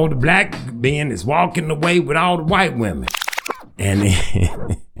 all the black men is walking away with all the white women. And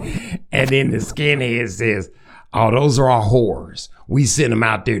then the skinhead says, oh, those are our whores. We sent them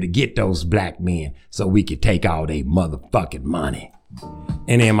out there to get those black men so we could take all their motherfucking money.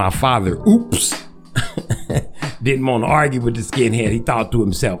 And then my father, oops, didn't want to argue with the skinhead. He thought to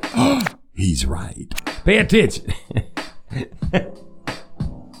himself, oh, he's right. Pay attention.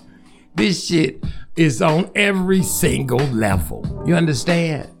 This shit is on every single level. You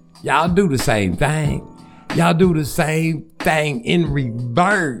understand? Y'all do the same thing. Y'all do the same thing in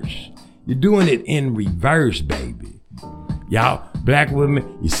reverse. You're doing it in reverse, baby. Y'all, black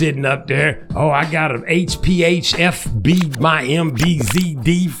women, you're sitting up there. Oh, I got an HPHFB, my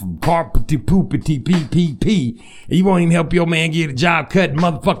MBZD from carpety poopity PPP. And you won't even help your man get a job cutting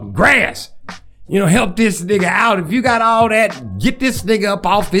motherfucking grass. You know, help this nigga out. If you got all that, get this nigga up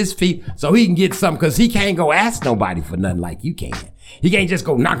off his feet so he can get something, because he can't go ask nobody for nothing like you can. He can't just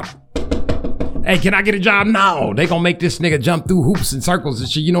go knock him. Hey, can I get a job? No. They gonna make this nigga jump through hoops and circles and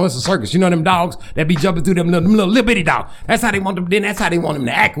shit. You know, it's a circus. You know them dogs that be jumping through them little bitty dogs. That's how they want them. Then that's how they want him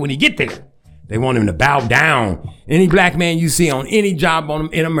to act when he get there. They want him to bow down. Any black man you see on any job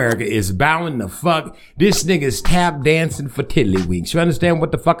in America is bowing the fuck. This nigga's tap dancing for tiddlywinks. You understand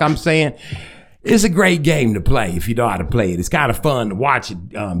what the fuck I'm saying? It's a great game to play if you know how to play it. It's kind of fun to watch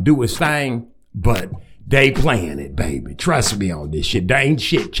it do its thing, but they playing it, baby. Trust me on this shit. There ain't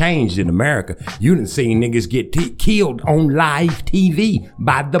shit changed in America. You done seen niggas get killed on live TV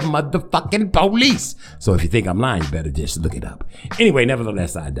by the motherfucking police. So if you think I'm lying, you better just look it up. Anyway,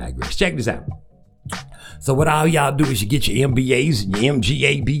 nevertheless, I digress. Check this out. So what all y'all do is you get your MBAs and your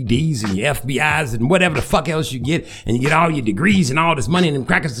MGABDs and your FBIs and whatever the fuck else you get, and you get all your degrees and all this money and them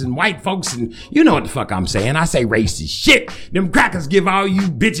crackers and white folks, and you know what the fuck I'm saying. I say racist shit. Them crackers give all you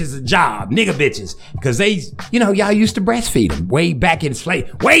bitches a job, nigga bitches, because they, you know, y'all used to breastfeed them way back in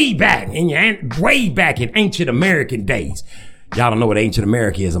way back in ancient American days. Y'all don't know what ancient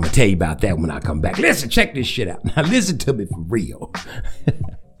America is. I'm gonna tell you about that when I come back. Listen, check this shit out. Now listen to me for real.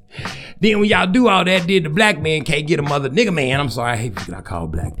 Then when y'all do all that, then the black man can't get a nigga man. I'm sorry, I hate when I call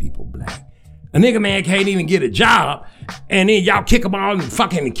black people black. A nigga man can't even get a job, and then y'all kick them all and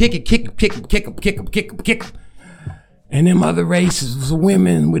fucking kick them. And them other races of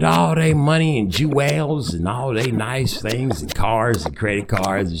women with all their money and jewels and all their nice things and cars and credit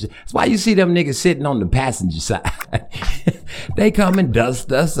cards and shit. That's why you see them niggas sitting on the passenger side. They come and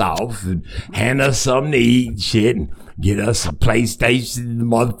dust us off and hand us something to eat and shit and get us a PlayStation,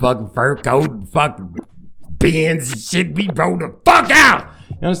 motherfucking fur coat, and fucking Benz and shit. We roll the fuck out.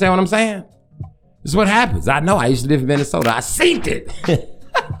 You understand what I'm saying? This is what happens. I know. I used to live in Minnesota. I seen it.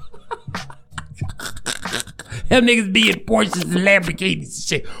 Them niggas be in Porsches and Lamborghinis and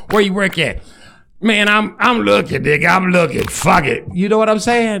shit. Where you work at? Man, I'm looking, nigga. I'm looking. Fuck it. You know what I'm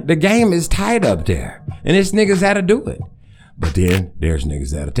saying? The game is tight up there. And it's niggas how to do it. But then there's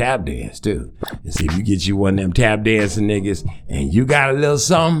niggas that'll tap dance too. And see, if you get you one of them tap dancing niggas and you got a little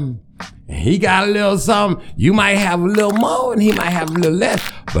something and he got a little something, you might have a little more and he might have a little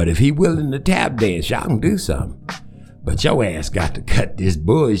less. But if he willing to tap dance, y'all can do something. But your ass got to cut this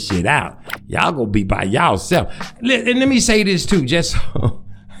bullshit out. Y'all gonna be by y'allself. And let me say this too, just so,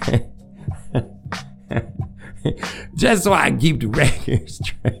 just so I can keep the record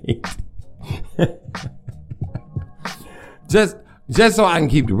straight. Just so I can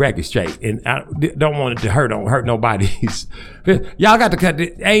keep the record straight, and I don't want it to hurt nobody's. Y'all got to cut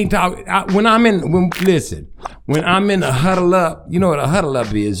it. Ain't talk. When I'm in a huddle up, you know what a huddle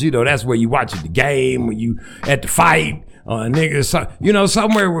up is. You know that's where you watching the game, when you at the fight, nigga. You know,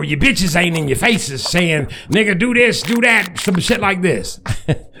 somewhere where your bitches ain't in your faces saying, "Nigga, do this, do that," some shit like this.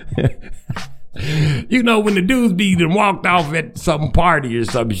 You know, when the dudes be done walked off at some party or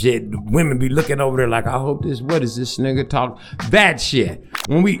some shit, the women be looking over there like, I hope what is this nigga talk? That shit.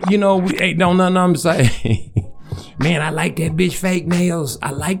 When we ain't no nothing I'm saying. Man, I like that bitch fake nails.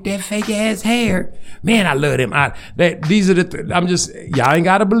 I like that fake ass hair. Man, I love them. These are y'all ain't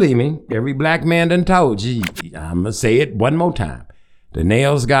gotta believe me. Every black man done told you. I'm gonna say it one more time. The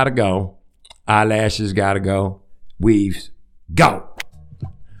nails gotta go. Eyelashes gotta go. Weaves, go.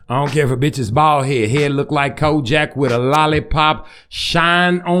 I don't care if a bitch is bald head look like Kojak with a lollipop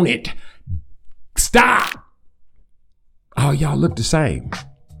shine on it. Stop. Oh, y'all look the same.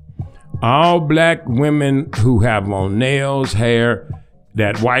 All black women who have on nails, hair,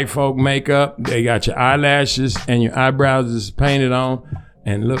 that white folk makeup, they got your eyelashes and your eyebrows is painted on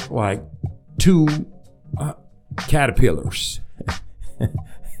and look like two caterpillars.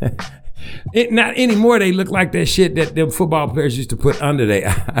 Not anymore. They look like that shit that them football players used to put under their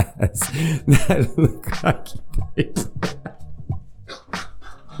eyes. That look like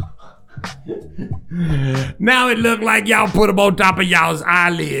now it look like y'all put them on top of y'all's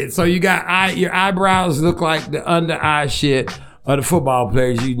eyelids. So you got your eyebrows look like the under eye shit of the football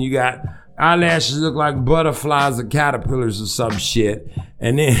players. You got eyelashes look like butterflies or caterpillars or some shit.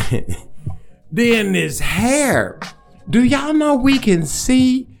 And then this hair. Do y'all know we can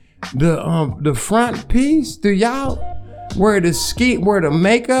see the front piece? Do y'all where the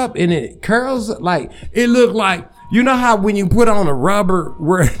makeup and it curls like it look like, you know how when you put on a rubber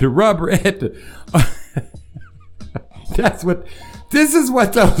where the rubber at the this is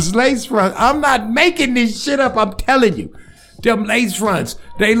what those lace fronts. I'm not making this shit up. I'm telling you, them lace fronts,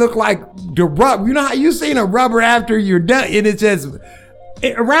 they look like the rubber. You know how you seen a rubber after you're done and it's just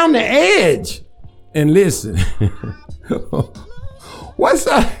around the edge. And listen, what's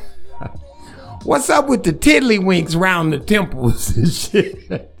up? What's up with the tiddlywinks around the temples and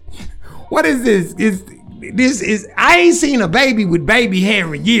shit? What is this? I ain't seen a baby with baby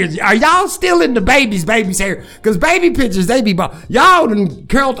hair in years. Are y'all still in the baby's hair? Because baby pictures, they be bald. Y'all done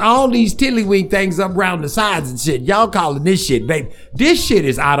curled all these tiddlywink things up around the sides and shit. Y'all calling this shit baby. This shit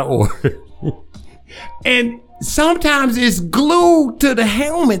is out of order. And sometimes it's glued to the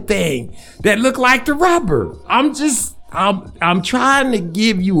helmet thing that look like the rubber. I'm trying to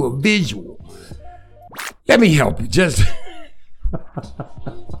give you a visual. Let me help you. Just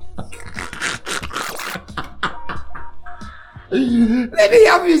let me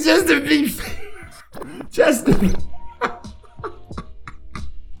help you just to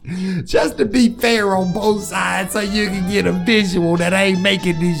be fair on both sides so you can get a visual that ain't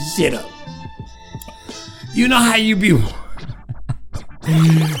making this shit up. You know how you be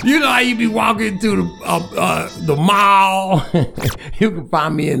walking through the mall. You can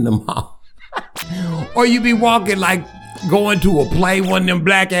find me in the mall. Or you be walking like going to a play, one of them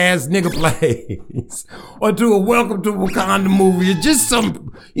black ass nigga plays. Or to a Welcome to Wakanda movie. Just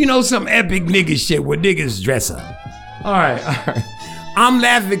some epic nigga shit where niggas dress up. All right. I'm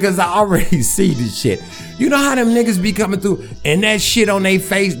laughing because I already see this shit. You know how them niggas be coming through and that shit on their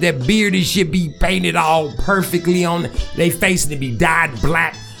face, that bearded shit be painted all perfectly on their face and it be dyed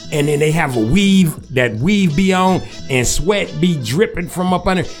black. And then they have a weave, that weave be on and sweat be dripping from up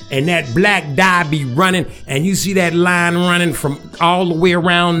under and that black dye be running and you see that line running from all the way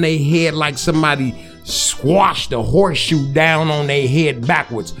around their head like somebody squashed a horseshoe down on their head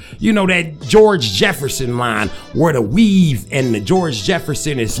backwards. You know that George Jefferson line where the weave and the George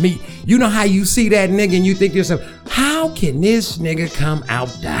Jefferson is meet. You know how you see that nigga and you think to yourself, how can this nigga come out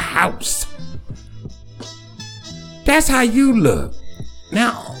the house? That's how you look.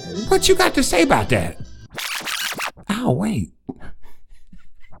 Now, what you got to say about that? Oh, wait.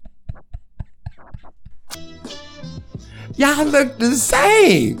 Y'all look the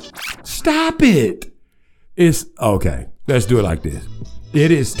same. Stop it. It's okay. Let's do it like this.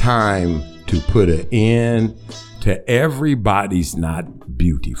 It is time to put an end to everybody's not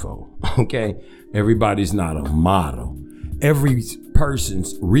beautiful. Okay? Everybody's not a model. every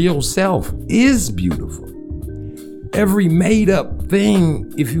person's real self is beautiful. Every made up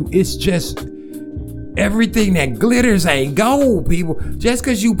thing, it's just everything that glitters ain't gold, people. Just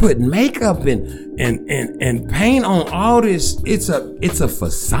cause you put makeup and paint on all this, it's a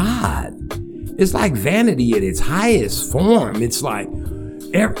facade. It's like vanity at its highest form. It's like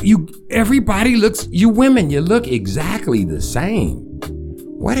everybody looks, you women, you look exactly the same.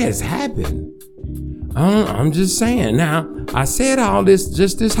 What has happened? I'm just saying. Now, I said all this,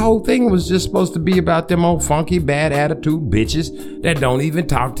 just this whole thing was just supposed to be about them old funky, bad attitude bitches that don't even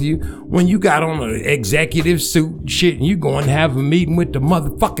talk to you. When you got on an executive suit and shit and you going to have a meeting with the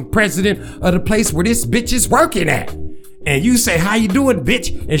motherfucking president of the place where this bitch is working at. And you say, how you doing,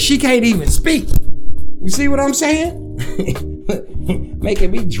 bitch? And she can't even speak. You see what I'm saying?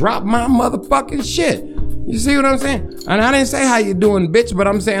 Making me drop my motherfucking shit. You see what I'm saying? And I didn't say how you doing, bitch, but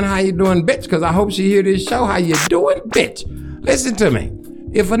I'm saying how you doing, bitch, because I hope she hear this show. How you doing, bitch? Listen to me.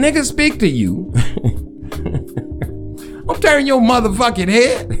 If a nigga speak to you, I'm turning your motherfucking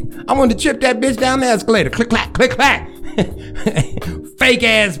head. I'm gonna trip that bitch down the escalator. Click, clack, click, clack. Fake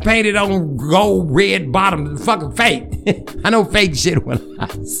ass painted on gold, red bottom. Fucking fake. I know fake shit when I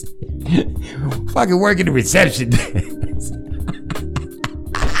see it. Fucking working the reception desk.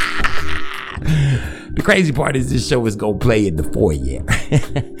 The crazy part is this show is gonna play in the foyer.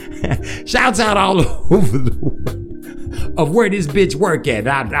 Shouts out all over the world of where this bitch work at.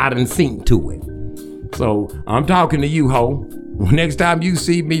 I done seen to it. So I'm talking to you, ho. Next time you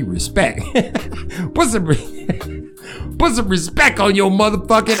see me, respect. Put some respect on your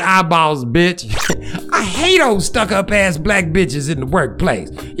motherfucking eyeballs, bitch. I hate those stuck up ass black bitches in the workplace.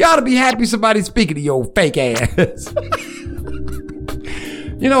 You ought to be happy somebody's speaking to your fake ass.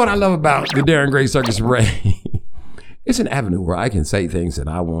 You know what I love about the Darren Gray Circus Parade? It's an avenue where I can say things that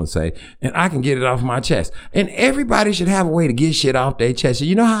I want to say, and I can get it off my chest. And everybody should have a way to get shit off their chest.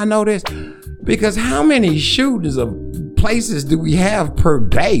 You know how I know this? Because how many shootings of places do we have per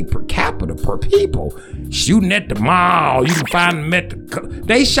day, per capita, per people? Shooting at the mall. You can find them at the...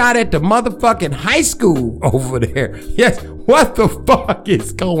 They shot at the motherfucking high school over there. Yes, what the fuck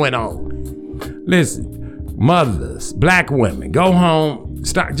is going on? Listen, mothers, black women, go home.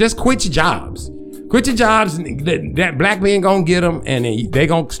 Stop. Just quit your jobs. Quit your jobs. That black man gonna get them, and they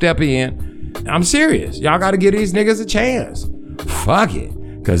gonna step in. I'm serious. Y'all gotta give these niggas a chance. Fuck it,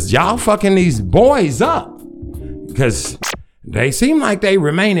 cause y'all fucking these boys up. Cause they seem like they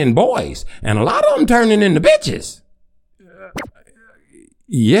remaining boys, and a lot of them turning into bitches.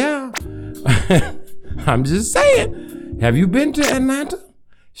 Yeah, I'm just saying. Have you been to Atlanta?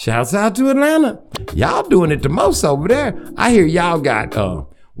 Shouts out to Atlanta. Y'all doing it the most over there. I hear y'all got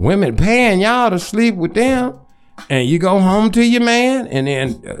women paying y'all to sleep with them, and you go home to your man, and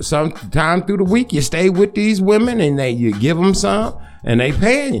then sometime through the week you stay with these women, and you give them some, and they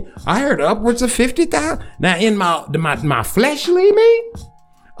paying you. I heard upwards of $50,000. Now in my fleshly me,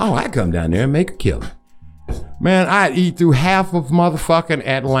 oh, I come down there and make a killing. Man, I'd eat through half of motherfucking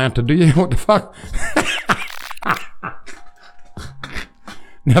Atlanta. Do you know what the fuck?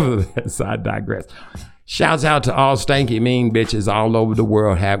 Nevertheless, I digress. Shouts out to all stanky mean bitches all over the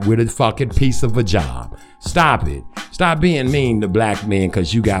world with a fucking piece of a job. Stop it. Stop being mean to black men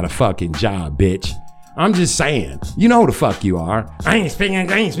because you got a fucking job, bitch. I'm just saying. You know who the fuck you are. I ain't speaking.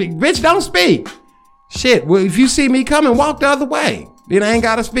 Bitch, don't speak. Shit, well, if you see me coming, walk the other way. Then I ain't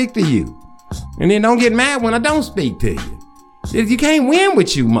got to speak to you. And then don't get mad when I don't speak to you. You can't win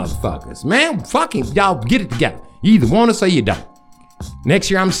with you motherfuckers. Man, fucking, y'all get it together. You either want us or you don't. Next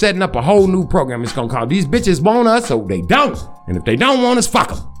year, I'm setting up a whole new program. It's going to call These Bitches Want Us, so they don't. And if they don't want us, fuck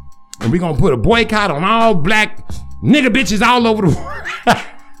them. And we're going to put a boycott on all black nigga bitches all over the world.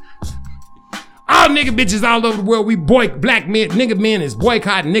 All nigga bitches all over the world. We black men, nigga men is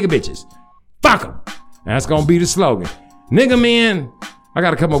boycotting nigga bitches. Fuck them. That's going to be the slogan. Nigga men, I got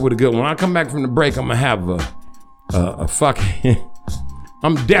to come up with a good one. When I come back from the break, I'm going to have a fucking,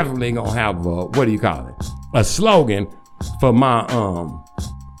 I'm definitely going to have what do you call it? A slogan for my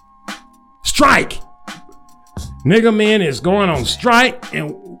strike. Nigga men is going on strike,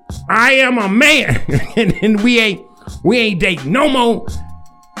 and I am a man. and we ain't dating no more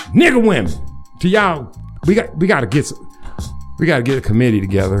nigga women. To y'all, we got to get a committee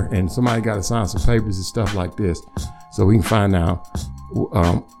together, and somebody got to sign some papers and stuff like this, so we can find out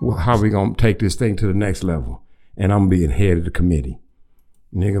how we gonna take this thing to the next level. And I'm being head of the committee,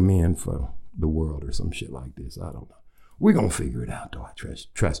 nigga men for the world or some shit like this. I don't know. We're going to figure it out, though. I trust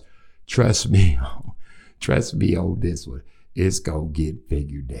me. Trust me on this one. It's going to get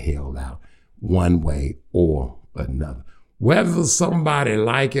figured the hell out one way or another. Whether somebody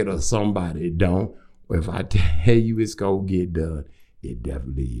like it or somebody don't, But if I tell you it's gonna get done, it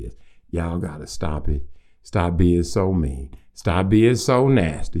definitely is. Y'all gotta stop it. Stop being so mean. Stop being so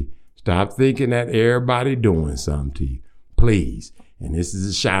nasty. Stop thinking that everybody doing something to you. Please. And this is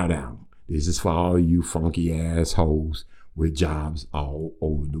a shout out. This is for all you funky assholes with jobs all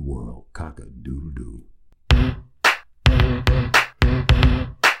over the world. Cock-a-doodle-doo.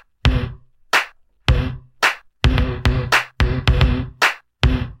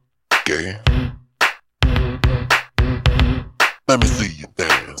 Okay. Let me see you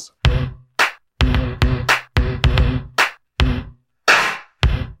dance.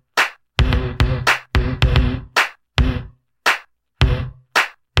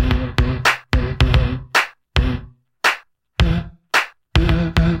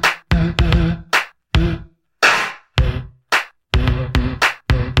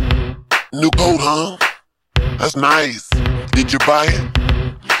 New coat, huh? That's nice. Did you buy it?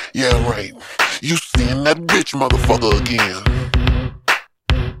 Yeah, right. You seeing that bitch motherfucker again.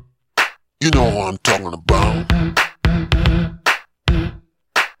 You know who I'm talking about.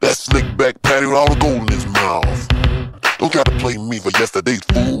 That slick back patty with all the gold in his mouth. Don't try to play me for yesterday's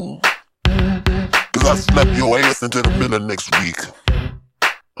fool. Cause I slap your ass into the middle of next week.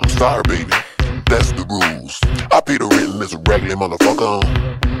 I'm sorry, baby. That's the rules. I pay the rent in this raggedy motherfucker.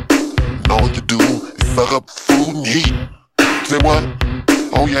 And all you do is suck up food and heat. Say what?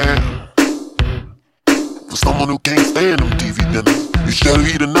 Oh yeah. For someone who can't stand them TV dinners, you should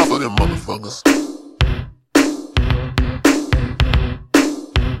eat enough of them motherfuckers.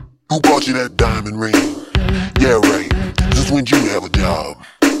 Who bought you that diamond ring? Yeah, right. Just when you have a job.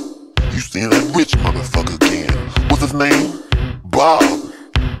 You seen that rich motherfucker again. What's his name? Bob.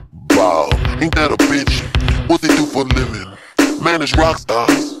 Bob. Ain't that a bitch? What's he do for a living? Manage rock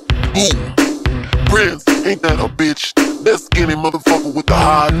stars. Who? Prince. Ain't that a bitch? That skinny motherfucker with the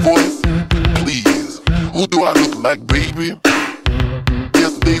high voice? Please. Who do I look like, baby?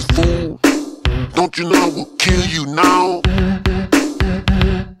 Yesterday's fool? Don't you know I will kill you now?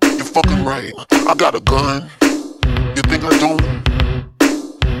 You're fucking right. I got a gun. You think I don't?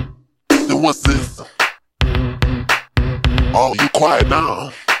 Then what's this? Oh, you quiet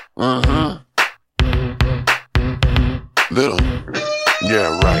now. Little.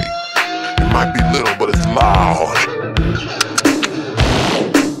 Yeah, right. It might be little, but it's loud.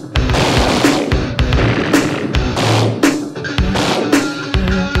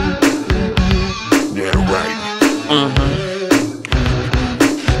 Yeah, right.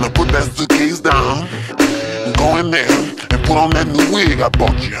 Now put that suitcase down and go in there and put on that new wig I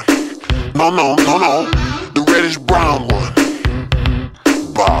bought you. No, the reddish brown one.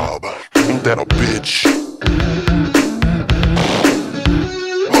 Bob, ain't that a bitch?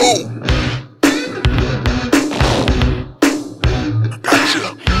 Oh!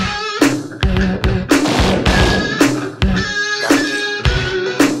 Gotcha.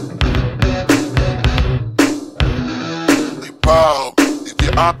 Hey Bob, if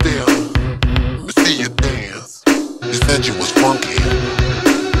you're out there, let me see you dance. You said you was funky.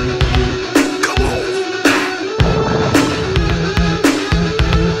 Come on.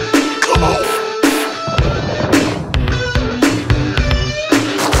 Come on.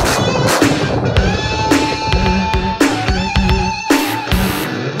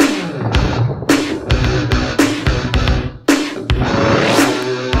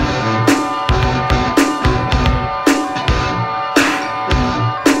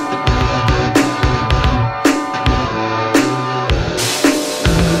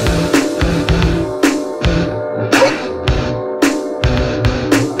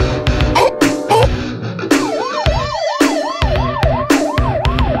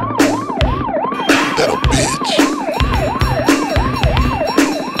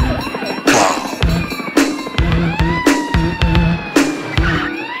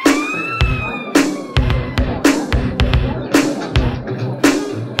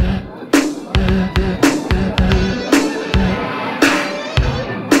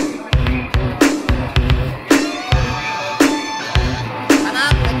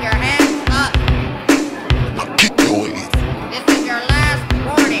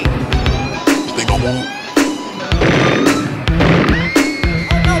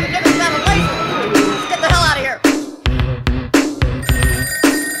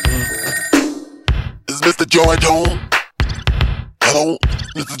 George home? Hello,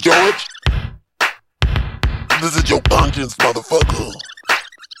 Mr. George? This is your conscience, motherfucker.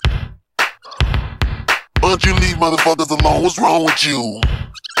 Why don't you leave motherfuckers alone? What's wrong with you?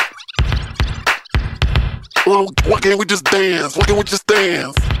 Why can't we just dance? Why can't we just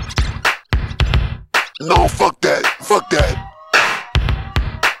dance? No, fuck that. Fuck that.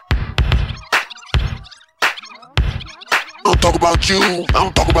 talk about you. I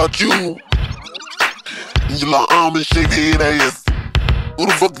don't talk about you. You little almond shaped head ass. Who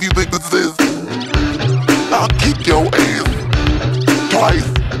the fuck do you think this is? I'll kick your ass twice.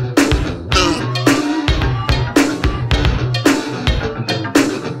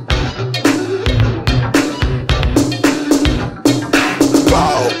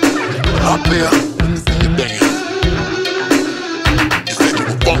 Wow, out there, you dance. You said you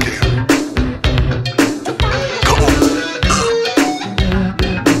were funky. Come on.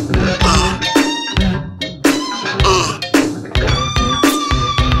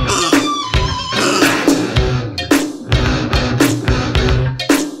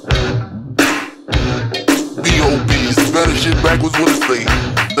 B.O.B. Better shit backwards with a thing.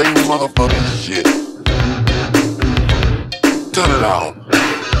 Same motherfucking shit. Turn it out.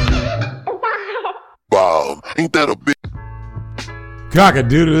 Wow, ain't that a bitch?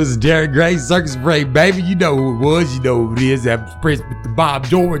 Cockadoodle, this is Darren Gray, Circus Parade, baby. You know who it was, you know who it is. That was Prince with the Bob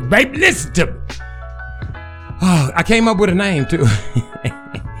George, baby. Listen to me. Oh, I came up with a name too.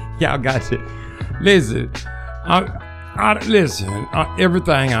 Y'all got it. Listen,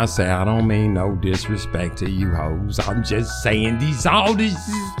 everything I say, I don't mean no disrespect to you hoes. I'm just saying this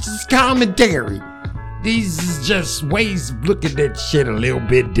is commentary. These is just ways of looking at shit a little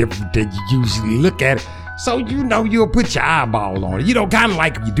bit different than you usually look at it. So you know you'll put your eyeball on it. You know, kind of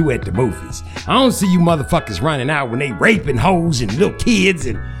like you do at the movies. I don't see you motherfuckers running out when they raping hoes and little kids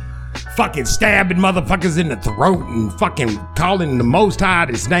and fucking stabbing motherfuckers in the throat and fucking calling the Most High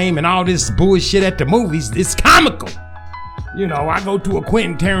his name and all this bullshit at the movies. It's comical. You know, I go to a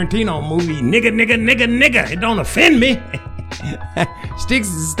Quentin Tarantino movie, nigga. It don't offend me. Sticks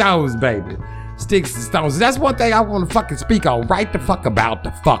and stones, baby. Sticks and stones. That's one thing I want to fucking speak on right the fuck about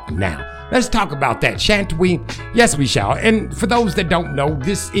the fuck now. Let's talk about that, shan't we? Yes, we shall. And for those that don't know,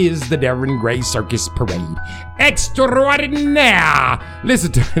 this is the Darren Gray Circus Parade Extraordinaire.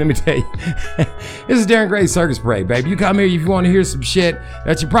 Listen to me, let me tell you. This is Darren Gray Circus Parade, baby. You come here if you want to hear some shit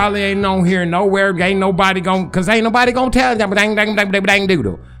that you probably ain't known here nowhere. Ain't nobody gonna tell you. Dang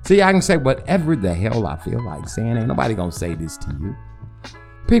doodle. See, I can say whatever the hell I feel like saying. Ain't nobody gonna say this to you.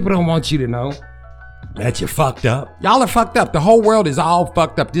 People don't want you to know that you're fucked up. Y'all are fucked up. The whole world is all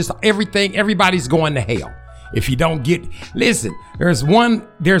fucked up. Just everybody's going to hell. If you don't listen, there's one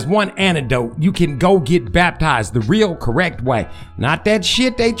antidote. You can go get baptized the real correct way. Not that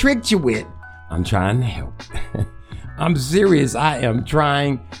shit they tricked you with. I'm trying to help. I'm serious. I am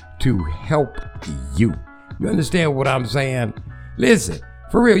trying to help you. You understand what I'm saying? Listen,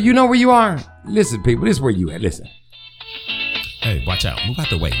 for real, you know where you are? Listen, people, this is where you at. Listen. Hey, watch out. Move out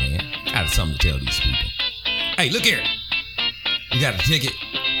the way, man. I got something to tell these people. Hey, look here. You got a ticket?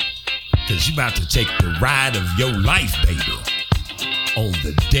 Because you about to take the ride of your life, baby. On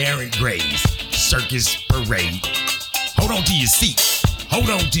the Darren Gray's Circus Parade. Hold on to your seat.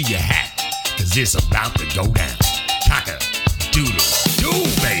 Hold on to your hat. Because it's about to go down. Cock-a-doodle-doo,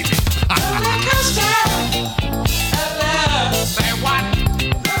 baby.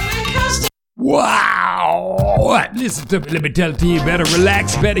 Wow! Listen to me, let me tell it to you. Better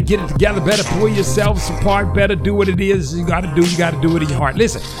relax, better get it together, better pull yourselves apart, better do what it is you gotta do it in your heart.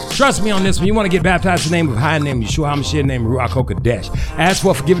 Listen, trust me on this one. You want to get baptized in the name of High name Yeshua HaMashiach, in the name of Ruach HaKodesh. Ask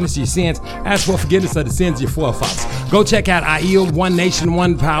for forgiveness of your sins. Ask for forgiveness of the sins of your forefathers. Go check out Aiel, One Nation,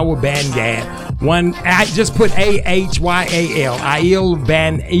 One Power, Bangad. Just put AHYAL.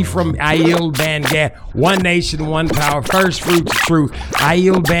 Aiel, Ephraim, Aiel, Bangad. One Nation, One Power, First Fruits of Truth.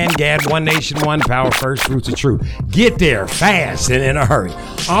 Aiel, Bangad, One Nation, One Power, First Fruits of Truth. Get there fast and in a hurry.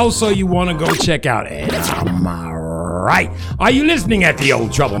 Also, you want to go check out, and am I right? Are you listening at the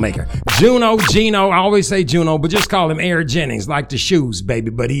old troublemaker? Gino, I always say Juno, but just call him Air Jennings, like the shoes, baby,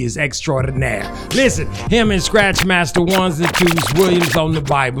 but he is extraordinaire. Listen, him and Scratch Master, ones and twos, Williams on the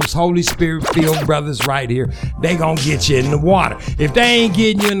Bibles, Holy Spirit filled brothers right here. They gonna get you in the water. If they ain't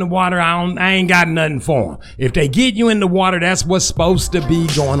getting you in the water, I ain't got nothing for them. If they get you in the water, that's what's supposed to be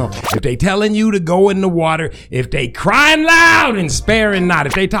going on. If they telling you to go in the water, if they crying loud and sparing not,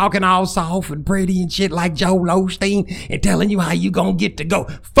 if they talking all soft and pretty and shit like Joel Osteen and telling you how you gonna get to go,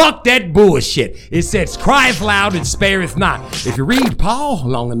 fuck that bullshit. It says crieth loud and spareth not. If you read Paul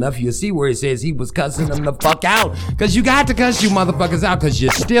long enough, you'll see where it says he was cussing them the fuck out. Cause you got to cuss you motherfuckers out cause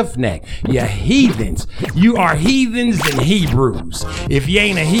you're stiff neck. You're heathens. You are heathens and Hebrews. If you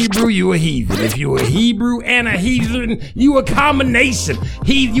ain't a Hebrew, you a heathen. If you a Hebrew and a heathen, you a combination.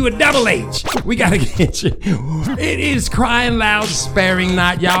 You a double H. We gotta get you. It is crying loud, sparing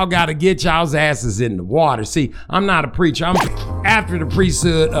not. Y'all gotta get y'all's asses in the water. See, I'm not not a preacher. I'm after the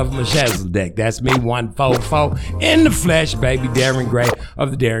priesthood of Melchizedek. That's me, 144 in the flesh, baby. Darren Gray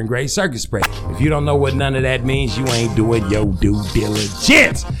of the Darren Gray Circus Spread. If you don't know what none of that means, you ain't doing your due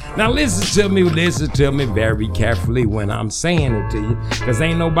diligence. Now listen to me very carefully when I'm saying it to you, because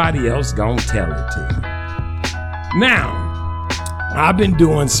ain't nobody else gonna tell it to you. Now, I've been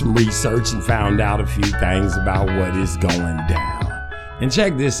doing some research and found out a few things about what is going down. And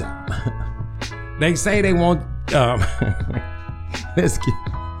check this out. They say they want,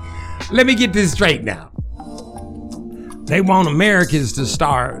 let me get this straight now. They want Americans to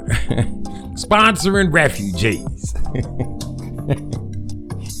start sponsoring refugees.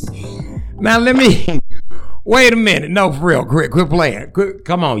 Now wait a minute. No, for real, quit playing.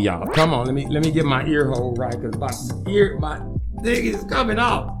 Come on, y'all. Come on, let me get my ear hole right, because my thing is coming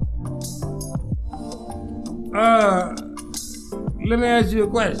off. Let me ask you a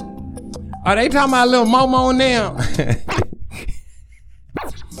question. Are they talking about little Momo now?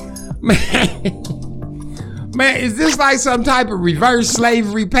 Man, is this like some type of reverse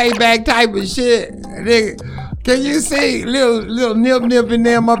slavery payback type of shit? Nigga, can you see little nip in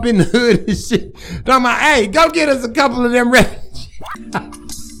them up in the hood and shit? Talking about, hey, go get us a couple of them refugees.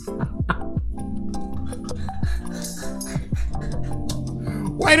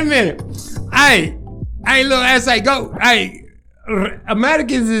 Wait a minute. Hey, little essay, go. Hey,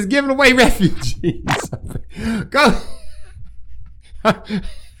 Americans is giving away refugees.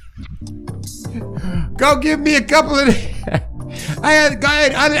 Go give me a couple of them. Hey, go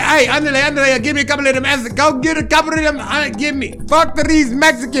ahead. Hey, underlay, give me a couple of them. Go get a couple of them. Give me. Fuck these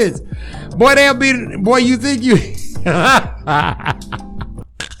Mexicans. Boy, you think you.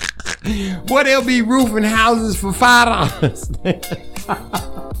 Boy, they'll be roofing houses for $5.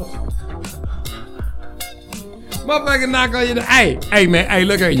 Motherfucker knock on your. Hey, man. Hey,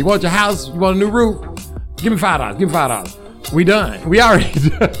 look here. You want your house? You want a new roof? Give me $5. We done. We already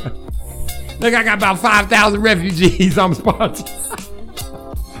done. Look, I got about 5,000 refugees I'm sponsoring.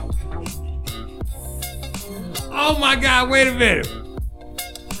 Oh my God, wait a minute.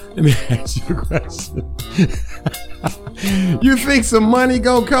 Let me ask you a question. You think some money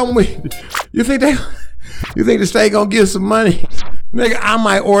gonna come with it? You think the state gonna give some money? Nigga, I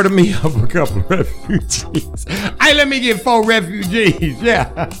might order me up a couple of refugees. Hey, let me get 4 refugees.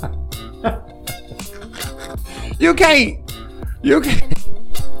 Yeah. You can't.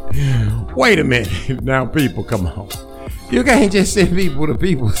 Wait a minute. Now, people, come on. You can't just send people to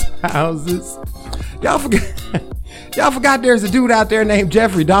people's houses. Y'all forgot there's a dude out there named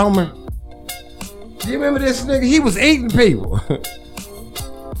Jeffrey Dahmer. Do you remember this nigga? He was eating people.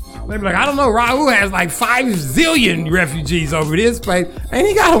 They be like, I don't know, Raul has like 5 zillion refugees over this place. Ain't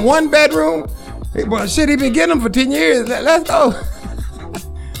he got a 1-bedroom? Well, shit, he been getting them for 10 years. Let's go.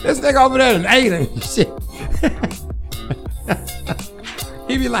 This nigga over there and ate him. Shit.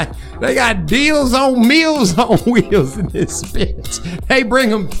 He be like, they got deals on meals on wheels in this bitch. They bring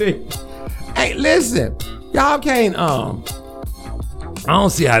them to you. Hey, listen, y'all can't, I don't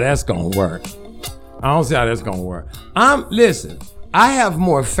see how that's gonna work. Listen, I have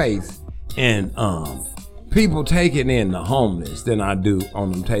more faith in people taking in the homeless than I do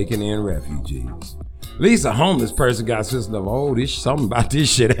on them taking in refugees. At least a homeless person got system of, something about this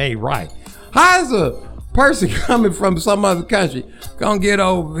shit ain't right. How is a person coming from some other country gonna get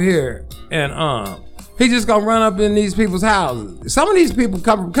over here and he just gonna run up in these people's houses? Some of these people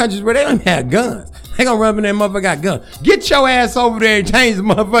come from countries where they don't even have guns. They gonna run up in there, motherfucker got guns. Get your ass over there and change the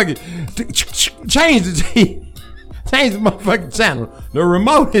motherfucker. Change the motherfucking channel. The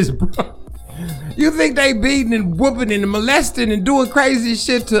remote is broke. You think they beating and whooping and molesting and doing crazy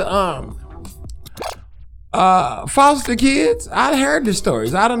shit to foster kids? I heard the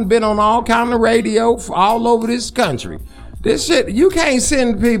stories. I done been on all kind of radio all over this country. This shit, you can't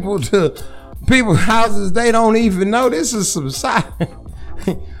send people to people's houses they don't even know. This is some side.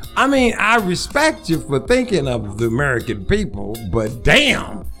 I mean, I respect you for thinking of the American people, but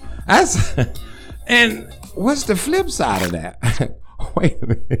damn, that's. And what's the flip side of that? Wait a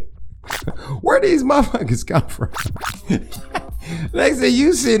minute. Where these motherfuckers come from? They say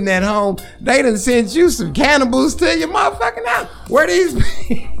you sitting at home, they done sent you some cannibals to your motherfucking house. Where these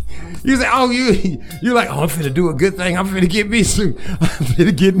you say, oh, you like, oh, I'm finna do a good thing. I'm finna get me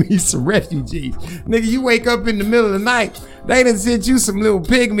some refugees. Nigga, you wake up in the middle of the night, they done sent you some little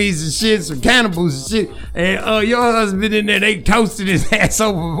pygmies and shit, some cannibals and shit, and your husband in there, they toasted his ass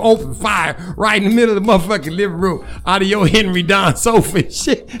over open fire right in the middle of the motherfucking living room out of your Henry Don sofa and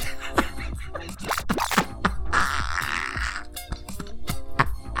shit.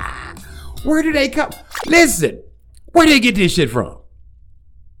 Where do they come? Listen, where do they get this shit from?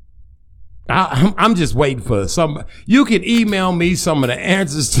 I'm just waiting for some. You can email me some of the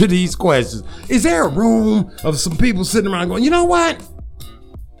answers to these questions. Is there a room of some people sitting around going, you know what?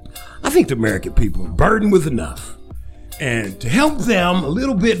 I think the American people are burdened with enough. And to help them a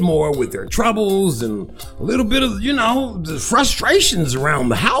little bit more with their troubles and a little bit of, the frustrations around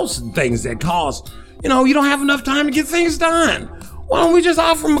the house and things that cause, you don't have enough time to get things done. Why don't we just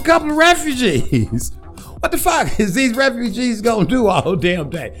offer them a couple of refugees? What the fuck is these refugees gonna do all damn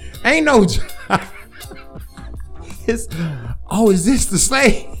day? Ain't no job. Is this the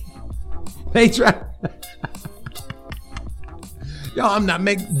slave? They try. Yo, I'm not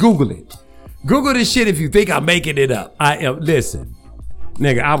Google it. Google this shit if you think I'm making it up. I am. Listen,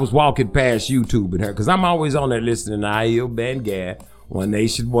 nigga, I was walking past YouTube and her, because I'm always on there listening to Aiel Ben-Gad, One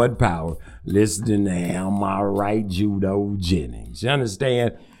Nation, One Power, listening to Am I Right, Judo Jennings. You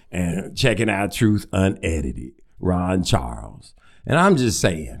understand? And checking out Truth Unedited, Ron Charles. And I'm just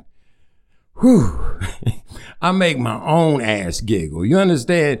saying, whew, I make my own ass giggle. You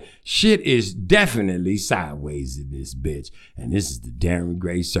understand? Shit is definitely sideways in this bitch. And this is the Darren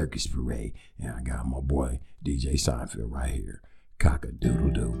Gray Circus Parade. And I got my boy, DJ Seinfeld, right here.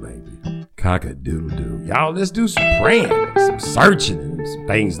 Cock-a-doodle-doo, baby. Cock-a-doodle-doo. Y'all, let's do some praying, some searching, and some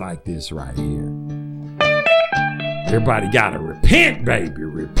things like this right here. Everybody gotta repent, baby.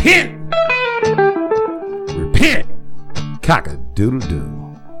 Repent. Repent. Cock-a-doodle-doo.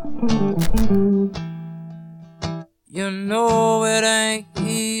 You know it ain't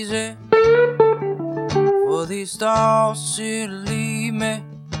easy for these thoughts to leave me.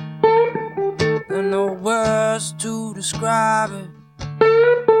 There are no words to describe it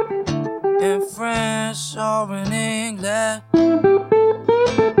in French or in English.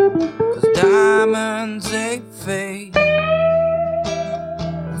 'Cause diamonds they fade,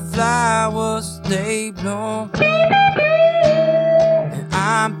 flowers they bloom, and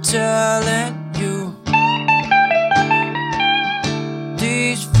I'm telling you,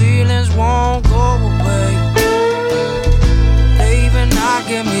 these feelings won't go away. They even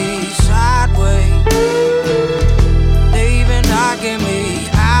knocking me sideways. They even knocking me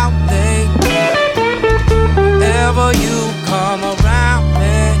out there. Whenever you come around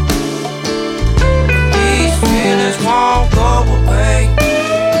me, these feelings won't go away.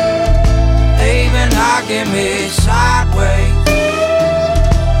 They even knocking me sideways.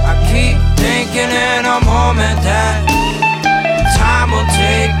 I keep thinking in a moment that time will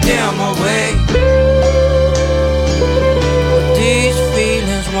take them away, but these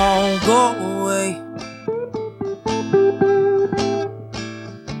feelings won't go away.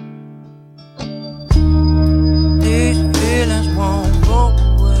 These feelings won't go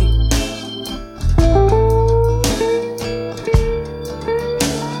away.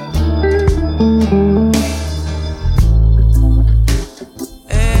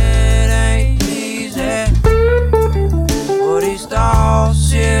 It ain't easy for these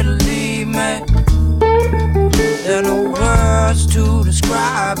thoughts here to leave me. There are no words to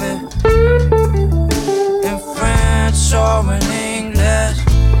describe it in French or in English.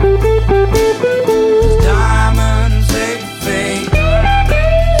 Diamonds they fade,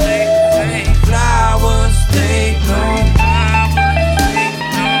 flowers they bloom.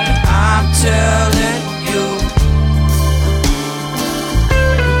 I'm telling you,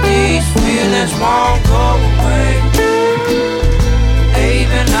 these feelings won't go away. They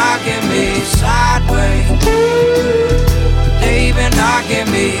even knocking me sideways. They even knocking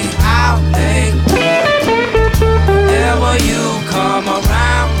me out there. Whenever you come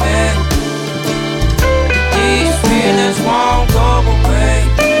around me, these feelings won't go away.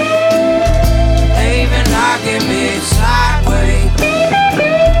 They even knocking me sideways.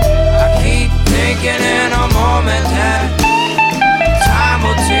 I keep thinking in a moment that time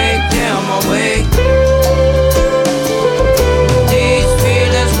will take them away. These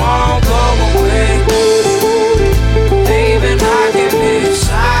feelings won't go away. They even knocking me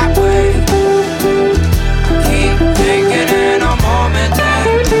sideways.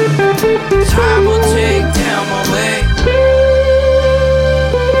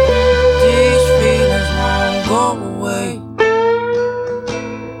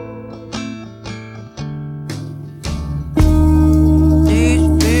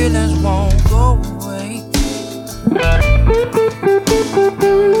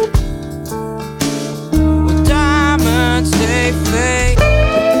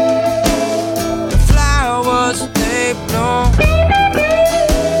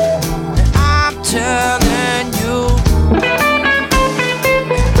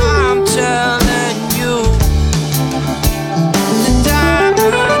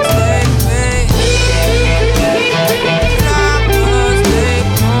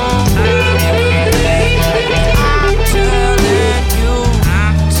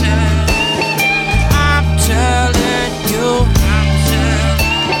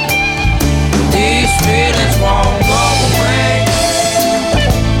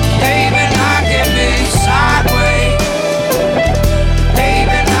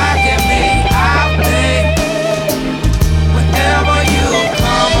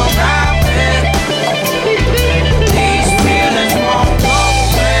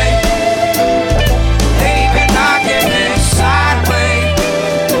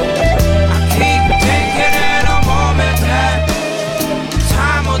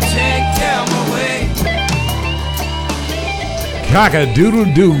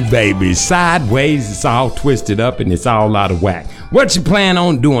 Rock-a-doodle-doo, baby. Sideways, it's all twisted up and it's all out of whack. What you plan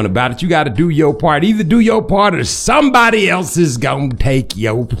on doing about it? You got to do your part. Either do your part or somebody else is going to take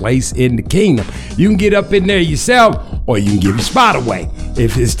your place in the kingdom. You can get up in there yourself or you can give your spot away.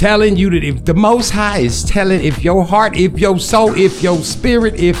 If it's telling you that, if the Most High is telling, if your heart, if your soul, if your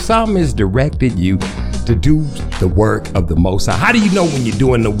spirit, if something is directed you to do the work of the Most High. How do you know when you're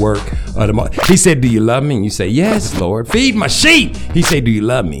doing the work of the Most High? He said, do you love me? And you say, yes, Lord. Feed my sheep. He said, do you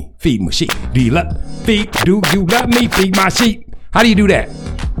love me? Feed my sheep. Do you love me? Feed my sheep. How do you do that?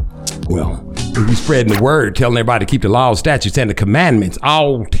 Well, if we spreading the word, telling everybody to keep the laws, statutes, and the commandments,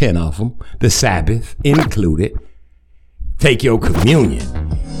 all 10 of them, the Sabbath included. Take your communion.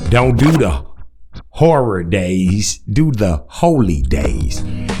 Don't do the horror days, do the holy days.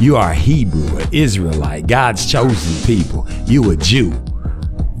 You are a Hebrew, an Israelite, God's chosen people. You a Jew.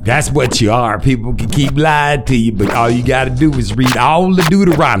 That's what you are. People can keep lying to you, but all you got to do is read all the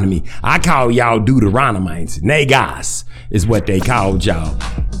Deuteronomy. I call y'all Deuteronomites. Negas is what they called y'all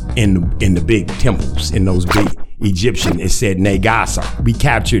in the big temples, in those big Egyptian. It said Negas. We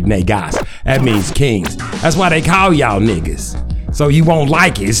captured Negas. That means kings. That's why they call y'all niggas. So you won't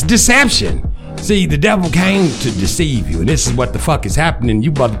like it. It's deception. See, the devil came to deceive you, and this is what the fuck is happening.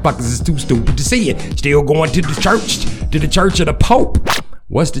 You motherfuckers is too stupid to see it. Still going to the church of the Pope.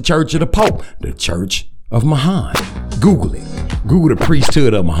 What's the church of the Pope? The church of Mahan. Google it. Google the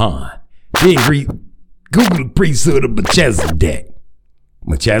priesthood of Mahan. Then Google the priesthood of Melchizedek.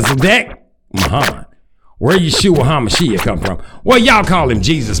 Mahan. Where Yeshua HaMashiach come from? Well, y'all call him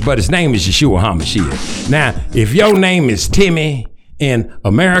Jesus, but his name is Yeshua HaMashiach. Now, if your name is Timmy in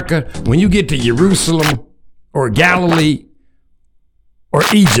America, when you get to Jerusalem or Galilee or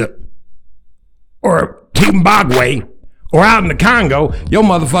Egypt or Zimbabwe or out in the Congo, your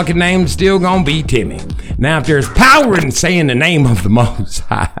motherfucking name's still gonna be Timmy. Now, if there's power in saying the name of the Most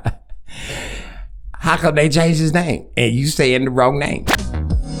High, how come they change his name and you saying the wrong name?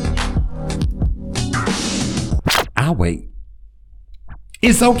 I'll wait.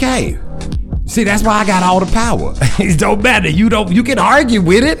 It's okay. See, that's why I got all the power. It don't matter. You can argue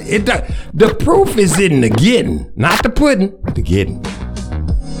with it. The proof is in the getting, not the pudding, the getting.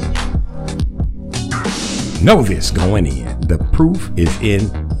 Know this going in. The proof is in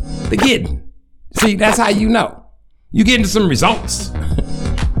the getting. See, that's how you know. You getting some results.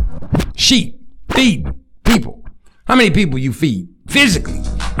 Sheep, feed people. How many people you feed physically?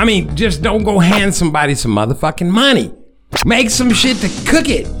 I mean, just don't go hand somebody some motherfucking money. Make some shit to cook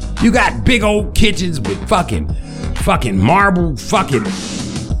it. You got big old kitchens with fucking marble fucking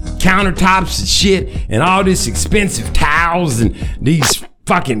countertops and shit and all this expensive towels and these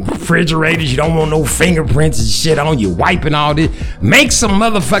fucking refrigerators. You don't want no fingerprints and shit on you wiping all this. Make some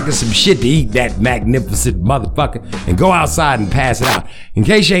motherfucker some shit to eat, that magnificent motherfucker, and go outside and pass it out. In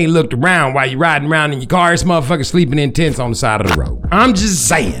case you ain't looked around while you riding around in your car, this motherfucker sleeping in tents on the side of the road. I'm just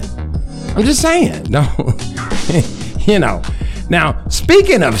saying. No, you know. Now,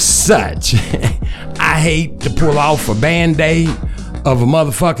 speaking of such, I hate to pull off a band-aid of a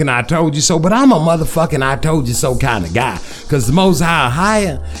motherfucking I told you so, but I'm a motherfucking I told you so kind of guy. Because the Most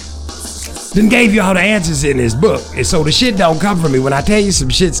High then gave you all the answers in his book. And so the shit don't come from me. When I tell you some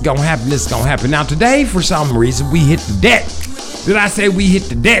shit's gonna happen, this is gonna happen. Now today, for some reason, we hit the debt. Did I say we hit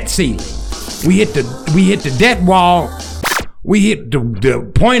the debt ceiling? We hit the debt wall. We hit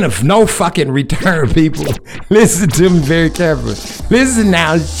the point of no fucking return, people. Listen to me very carefully. Listen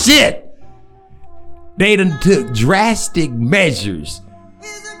now, shit. They done took drastic measures.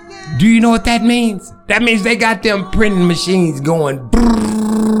 Do you know what that means? That means they got them printing machines going.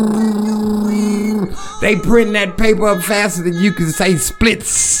 They printing that paper up faster than you can say split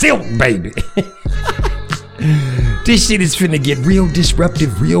silk, baby. This shit is finna get real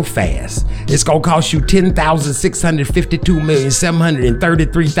disruptive real fast. It's gonna cost you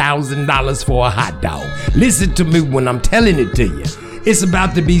 $10,652,733,000 for a hot dog. Listen to me when I'm telling it to you. It's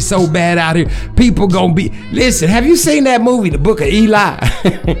about to be so bad out here. People gonna be... Listen, have you seen that movie, The Book of Eli?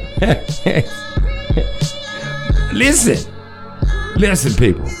 Listen,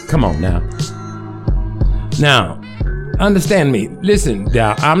 people. Come on now. Now, understand me. Listen,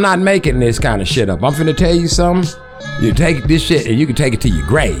 now, I'm not making this kind of shit up. I'm finna tell you something. You take this shit and you can take it to your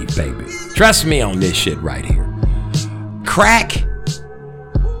grave, baby. Trust me on this shit right here. Crack.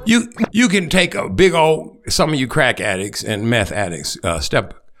 You can take a big old, some of you crack addicts and meth addicts,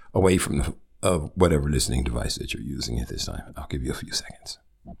 step away from whatever listening device that you're using at this time. I'll give you a few seconds.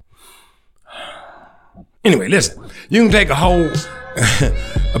 Anyway, listen. You can take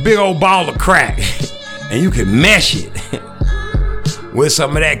a big old ball of crack and you can mesh it with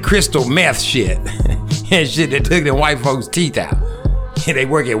some of that crystal meth shit and shit that took the white folks' teeth out. They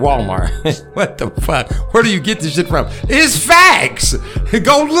work at Walmart. What the fuck? Where do you get this shit from? It's facts.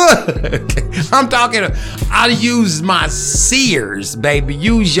 Go look. I'm talking, I'll use my Sears, baby.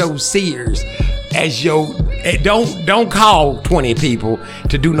 Use your Sears as your, don't call 20 people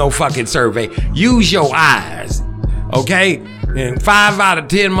to do no fucking survey. Use your eyes, okay? And 5 out of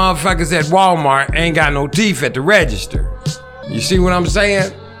 10 motherfuckers at Walmart ain't got no teeth at the register. You see what I'm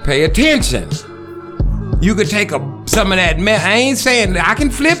saying? Pay attention. You could take some of that I ain't saying I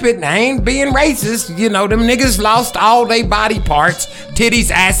can flip it. I ain't being racist. You know, them niggas lost all they body parts, titties,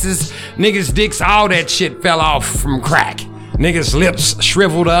 asses, niggas' dicks, all that shit fell off from crack. Niggas' lips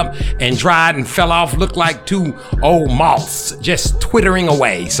shriveled up and dried and fell off, looked like 2 old moths just twittering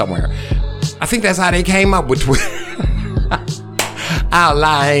away somewhere. I think that's how they came up with Twitter. I'll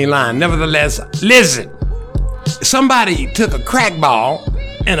lie, I ain't lying. Nevertheless, listen. Somebody took a crack ball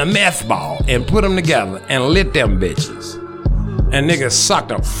and a meth ball and put them together and lit them bitches. And niggas sucked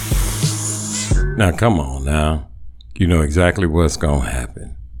them. Now, come on now. You know exactly what's gonna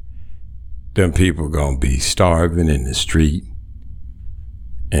happen. Them people gonna be starving in the street.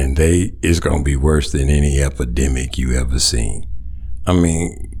 And it's gonna be worse than any epidemic you ever seen. I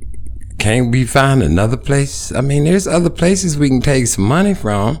mean, can't we find another place? I mean, there's other places we can take some money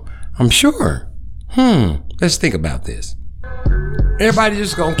from, I'm sure. Let's think about this. Everybody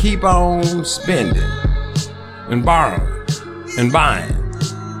just gonna keep on spending and borrowing and buying.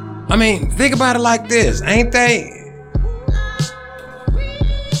 I mean, think about it like this. Ain't they?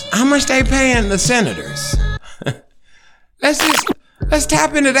 How much they paying the senators? Let's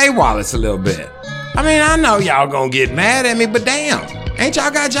tap into their wallets a little bit. I mean, I know y'all gonna get mad at me, but damn, ain't y'all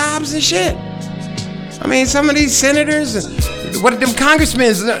got jobs and shit? I mean, some of these senators and what them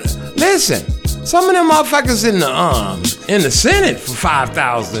congressmen, listen. Some of them motherfuckers in the Senate for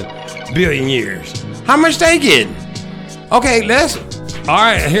 5,000 billion years. How much they getting? Okay, let's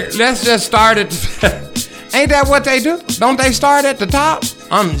just start at ain't that what they do? Don't they start at the top?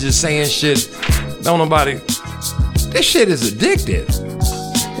 I'm just saying shit. Don't nobody. This shit is addictive.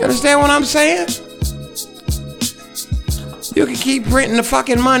 You understand what I'm saying? You can keep printing the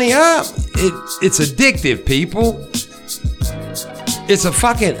fucking money up. It's addictive, people. It's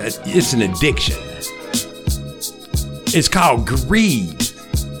an addiction. It's called greed.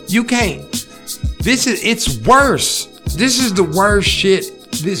 You can't. It's worse. This is the worst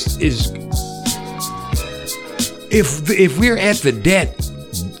shit. This is, if we're at the debt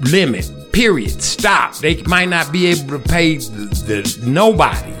limit, period, stop. They might not be able to pay the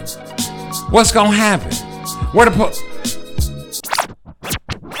nobody. What's gonna happen? Where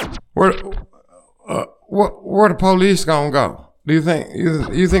the police gonna go? Do you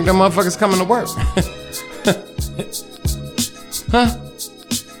think them motherfuckers coming to work? Huh?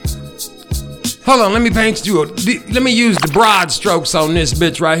 Hold on, let me use the broad strokes on this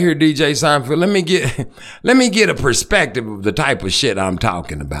bitch right here, DJ Seinfeld. Let me get a perspective of the type of shit I'm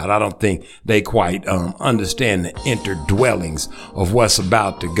talking about. I don't think they quite understand the interdwellings of what's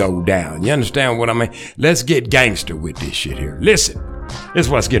about to go down. You understand what I mean? Let's get gangster with this shit here. Listen, this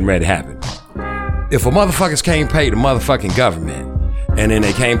is what's getting ready to happen. If a motherfuckers can't pay the motherfucking government, and then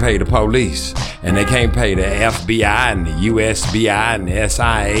they can't pay the police, and they can't pay the FBI and the USBI and the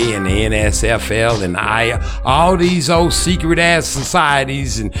SIA and the NSFL and the all these old secret ass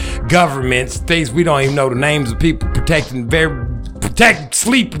societies and governments, things we don't even know the names of people protect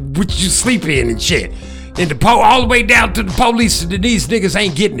sleep, which you sleep in and shit. And all the way down to the police, these niggas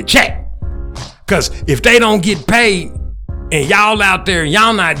ain't getting a check. Cause if they don't get paid, and y'all out there,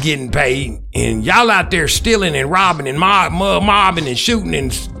 y'all not getting paid, and y'all out there stealing and robbing and mobbing and shooting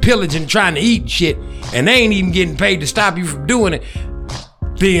and pillaging, trying to eat shit, and they ain't even getting paid to stop you from doing it,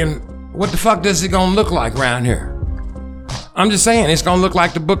 then what the fuck does it gonna look like around here? I'm just saying, it's gonna look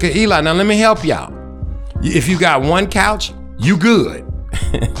like the Book of Eli. Now let me help y'all. If you got one couch, you good.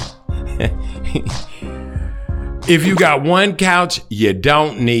 If you got one couch, you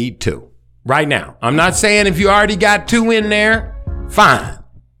don't need two. Right now. I'm not saying if you already got 2 in there, fine.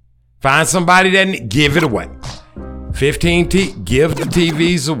 Find somebody that give it away. 15 give the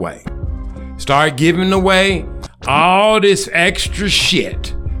TVs away. Start giving away all this extra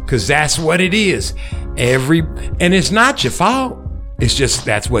shit. Cause that's what it is. And it's not your fault. It's just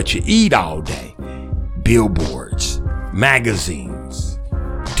that's what you eat all day. Billboards, magazines,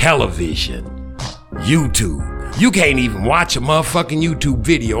 television, YouTube. You can't even watch a motherfucking YouTube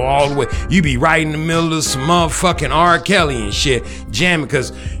video all the way. You be right in the middle of some motherfucking R. Kelly and shit, jamming,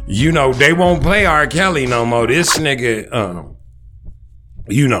 because, you know, they won't play R. Kelly no more. This nigga,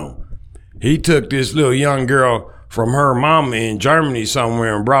 you know, he took this little young girl from her mama in Germany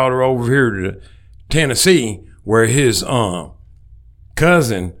somewhere and brought her over here to Tennessee, where his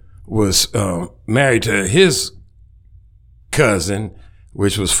cousin was married to his cousin,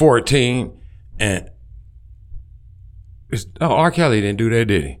 which was 14, and R. Kelly didn't do that,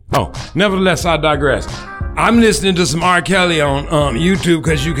 did he? Oh, nevertheless, I digress. I'm listening to some R. Kelly on YouTube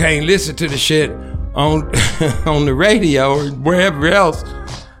because you can't listen to the shit on on the radio or wherever else.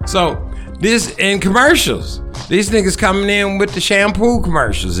 So this in commercials. These niggas coming in with the shampoo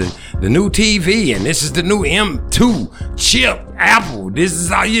commercials and the new TV, and this is the new M2 chip Apple. This is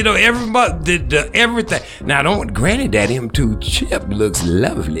how, you know, everybody, the everything. Now, granted, that M2 chip looks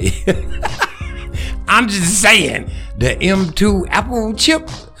lovely. I'm just saying, the M2 Apple chip,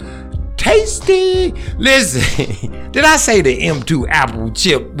 tasty. Listen, did I say the M2 Apple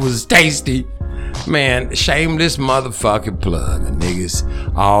chip was tasty? Man, shameless motherfucking plug.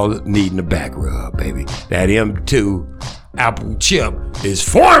 Niggas all needing a back rub, baby. That M2 Apple chip is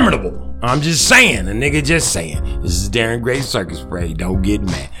formidable. I'm just saying, a nigga just saying. This is Darren Gray Circus Parade. Don't get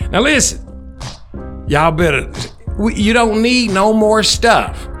mad. Now listen, y'all better, you don't need no more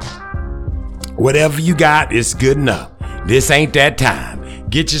stuff. Whatever you got, it's good enough. This ain't that time.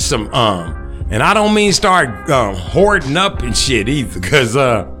 Get you some, and I don't mean start hoarding up and shit either, because,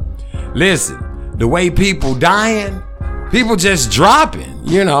 listen, the way people dying, people just dropping,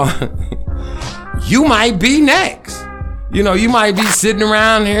 you know. You might be next. You know, you might be sitting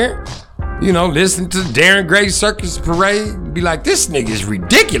around here, you know, listening to Darren Gray Circus Parade and be like, this nigga is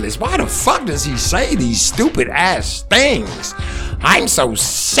ridiculous. Why the fuck does he say these stupid ass things? I'm so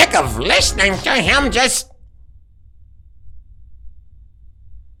sick of listening to him just...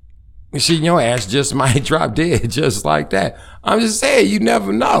 You see, your ass just might drop dead just like that. I'm just saying, you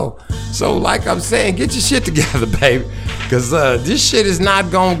never know. So like I'm saying, get your shit together, baby. Because this shit is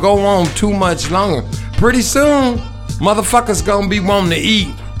not going to go on too much longer. Pretty soon, motherfuckers going to be wanting to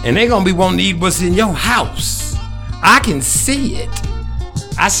eat. And they going to be wanting to eat what's in your house. I can see it.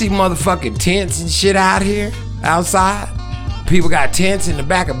 I see motherfucking tents and shit out here, outside. People got tents in the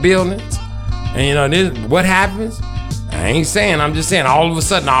back of buildings. And you know, this, what happens? I ain't saying, I'm just saying all of a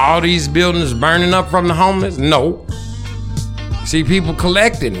sudden all these buildings burning up from the homeless? No. See people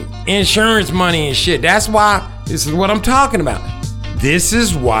collecting insurance money and shit. That's why, this is what I'm talking about. This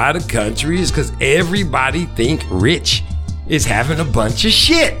is why the country is, because everybody think rich is having a bunch of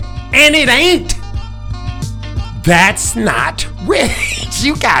shit. And it ain't. That's not rich.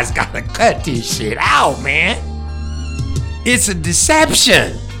 You guys gotta cut this shit out, man. It's a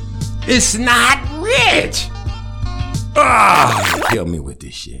deception. It's not rich. Kill me with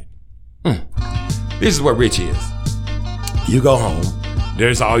this shit. This is what rich is. You go home,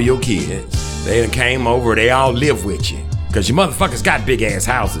 there's all your kids. They done came over, they all live with you. Cause you motherfuckers got big ass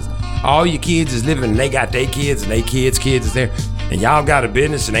houses. All your kids is living and they got their kids and they kids is there. And y'all got a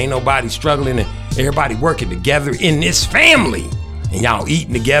business and ain't nobody struggling and everybody working together in this family. And y'all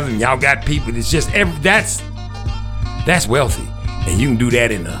eating together and y'all got people that's just, that's wealthy. And you can do that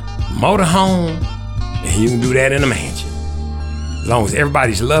in a motorhome. And you can do that in a mansion. As long as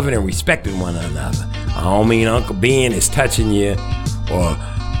everybody's loving and respecting one another. I don't mean Uncle Ben is touching you or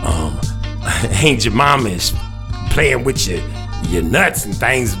Aunt your mama is playing with your nuts and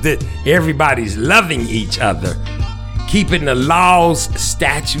things. Everybody's loving each other. Keeping the laws,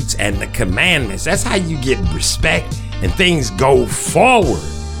 statutes, and the commandments. That's how you get respect and things go forward.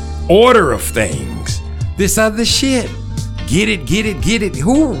 Order of things. This other shit. Get it.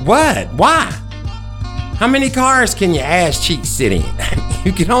 Who? What? Why? How many cars can your ass cheeks sit in?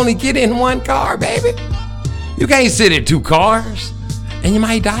 You can only get in one car, baby. You can't sit in 2 cars. And you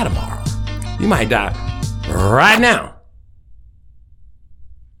might die tomorrow. You might die right now.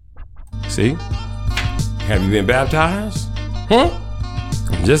 See? Have you been baptized?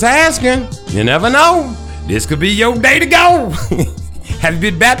 I'm just asking. You never know. This could be your day to go. Have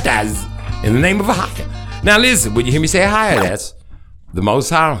you been baptized in the name of a higher? Now listen, when you hear me say higher, that's the Most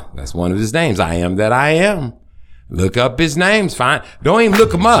High. That's one of his names. I am that I am. Look up his names. Fine. Don't even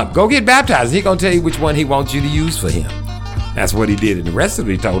look him up. Go get baptized. He gonna tell you which one he wants you to use for him. That's what he did. And the rest of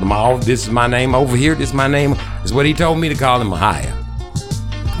it, he told them all, this is my name over here. This is my name. Is what he told me to call him Ahia.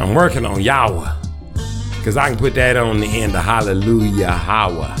 I'm working on Yahweh. Because I can put that on the end of hallelujah,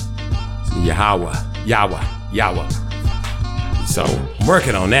 Yahweh. Yahweh. So I'm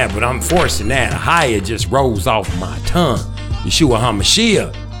working on that, but I'm forcing that. Ahia just rolls off my tongue. Yeshua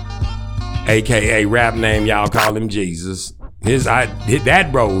HaMashiach, aka rap name, y'all call him Jesus. That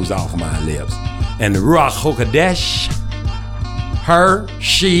rolls off my lips. And the Ruach HaKodesh, her,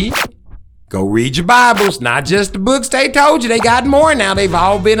 she, go read your Bibles, not just the books they told you. They got more now. They've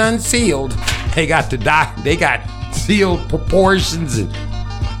all been unsealed. They got they got sealed proportions, and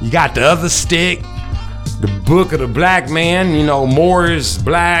you got the other stick. the book of the black man, you know, more is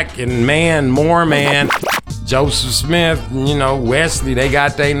black and man, more man. Joseph Smith, you know, Wesley, they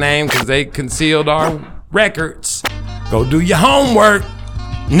got their name because they concealed our records. Go do your homework,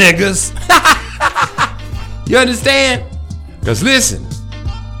 niggas. You understand? Because listen,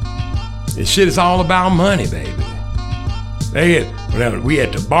 this shit is all about money, baby. We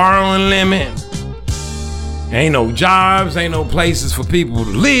at the borrowing limit. Ain't no jobs, ain't no places for people to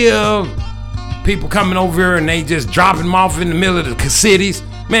live. People coming over here and they just dropping them off in the middle of the cities.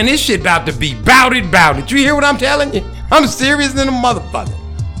 Man, this shit about to be bout it. You hear what I'm telling you? I'm serious than a motherfucker.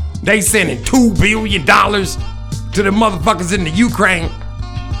 They sending $2 billion to the motherfuckers in the Ukraine,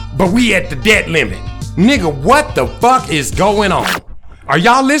 but we at the debt limit. Nigga, what the fuck is going on? Are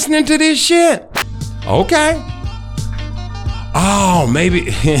y'all listening to this shit? Okay. Oh,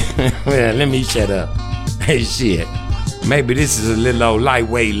 maybe. Well, let me shut up. Hey, shit. Maybe this is a little old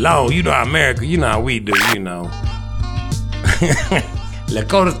lightweight loan. You know how America, you know how we do, you know. La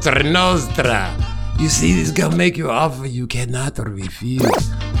Cosa Nostra. You see, this gonna make you an offer you cannot refuse.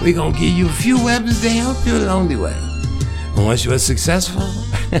 We gonna give you a few weapons to help you along the way. And once you are successful,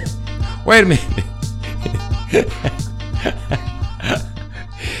 wait a minute.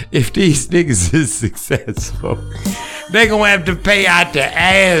 If these niggas is successful, they gonna have to pay out their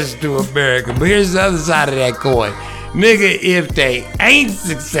ass to America. But here's the other side of that coin. Nigga, if they ain't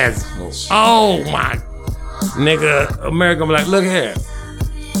successful, oh my, nigga, America be like, look here.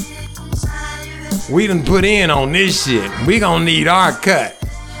 We done put in on this shit. We gonna need our cut.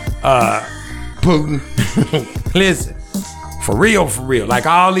 Putin, listen, for real. Like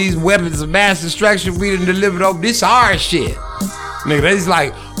all these weapons of mass destruction we done delivered over, this our shit. Nigga, these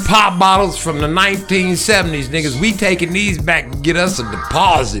like pop bottles from the 1970s, niggas. We taking these back and get us a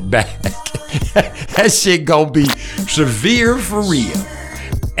deposit back. That shit gonna be severe for real.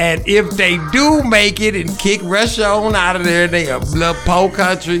 And if they do make it and kick Russia on out of there, they a little poor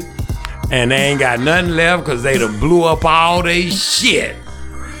country, and they ain't got nothing left because they done blew up all they shit.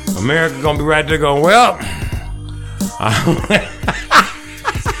 America gonna be right there going, well,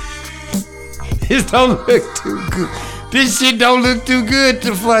 this don't look too good. This shit don't look too good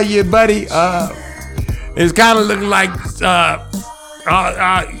for you, buddy. It's kind of looking like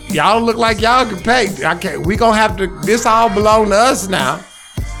y'all look like y'all can pay. We gonna have to. This all belong to us now.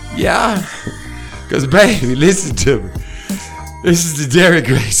 Yeah, cause baby, listen to me. This is the Derrick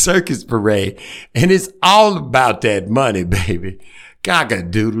Gray Circus Parade, and it's all about that money, baby.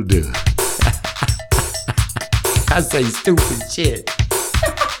 Cock-a-doodle-doo. I say stupid shit.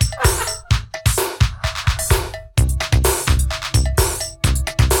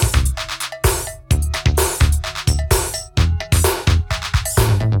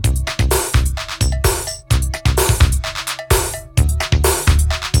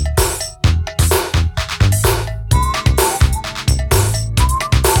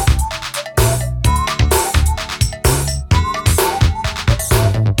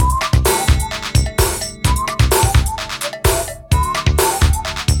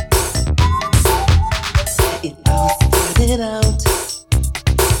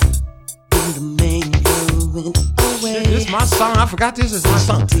 I forgot this is my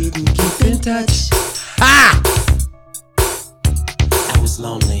song. Didn't keep in touch. Ah! I was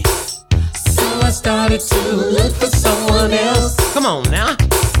lonely, so I started to look for someone else. Come on now.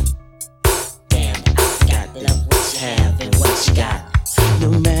 Damn, I forgot that I'm what you have and what you got. No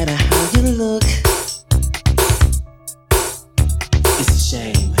matter how you look, it's a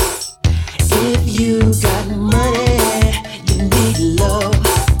shame. If you got money, you need love.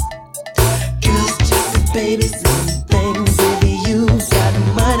 Girls, chocolate babies, and things. You got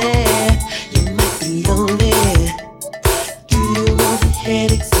money, you might be lonely. Do you want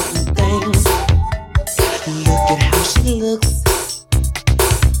headaches and things? Look at how she looks.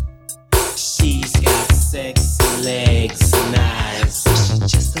 She's got sexy legs and eyes. She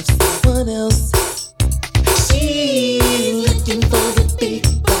just loves someone else. She's looking for the big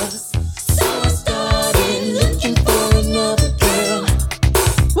boss, so I started looking for another girl.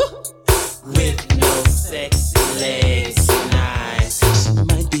 Woo! With no sexy legs.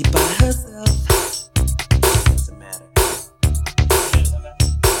 Might be by herself. Doesn't matter.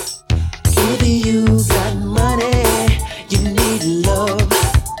 If you got money, you need love.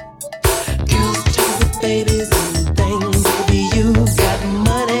 Girls, chocolate babies, and things. If you got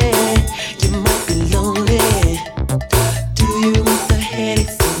money, you might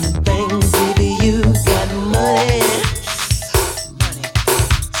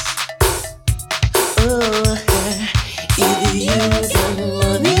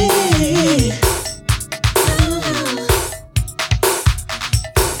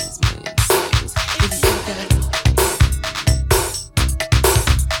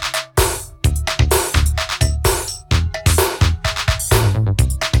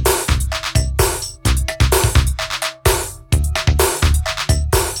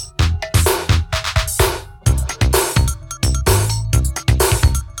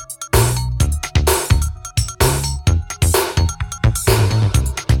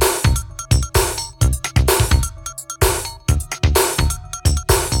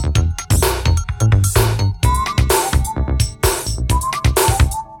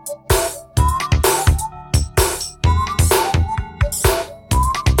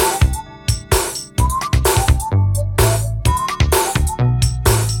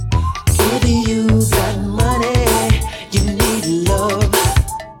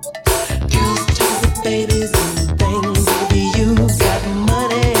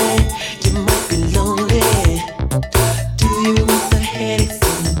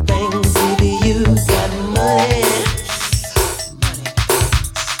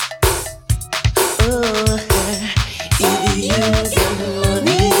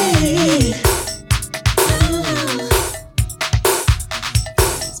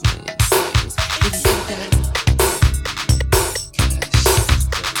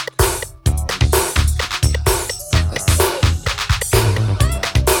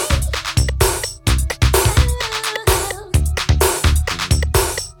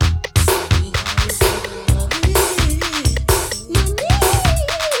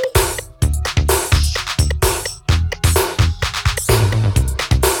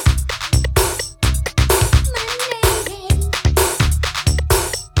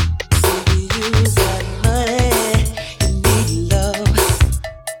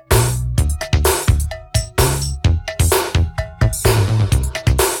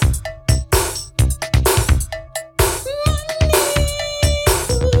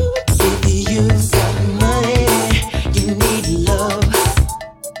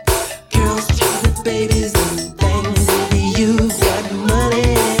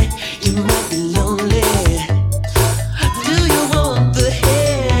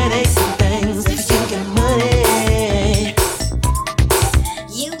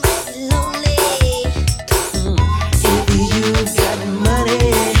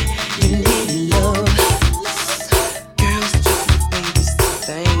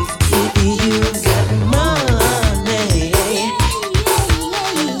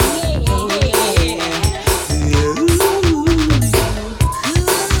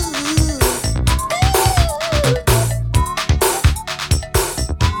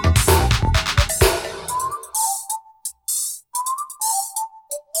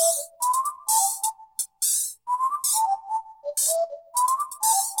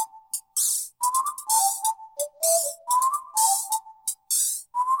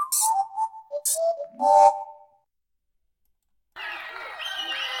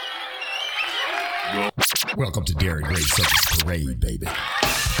Welcome to Darren Gray Circus Parade, baby.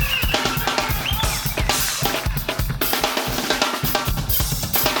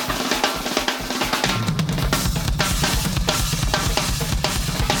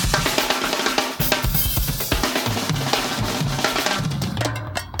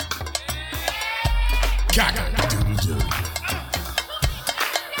 Cock-a-doodle-doo.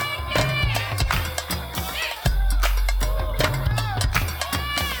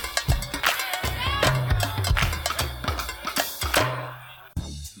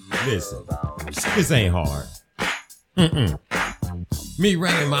 Listen, this ain't hard. Me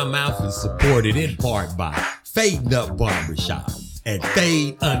running my mouth is supported in part by Fading Up Barbershop at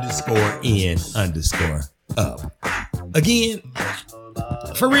fade_n_up. Again,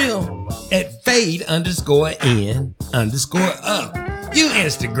 for real, at fade_n_up. You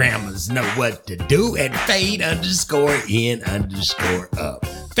Instagrammers know what to do at fade_n_up.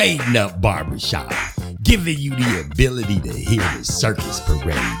 Fading Up Barbershop, giving you the ability to hear the circus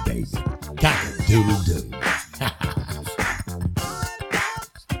parade, baby. Cock-a-doodle-doo.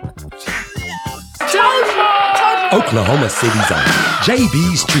 Oklahoma City's own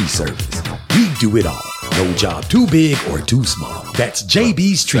JB's Tree Service. We do it all. No job too big or too small. That's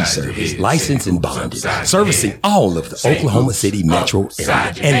JB's Tree Service, licensed and bonded, servicing all of the Oklahoma City metro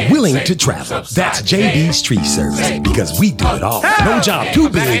area and willing to travel. That's JB's Tree Service because we do it all. No job too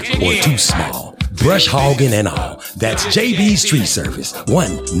big or too small. Brush hogging and all. That's JB's Tree Service.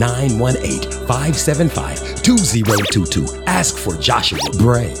 1-918-575-2022. Ask for Joshua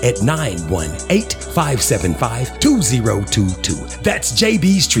Bray at 918-575-2022. That's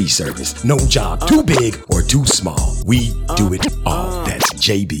JB's Tree Service. No job too big or too small. We do it all. That's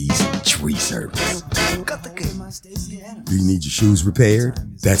JB's Tree Service. Do you need your shoes repaired?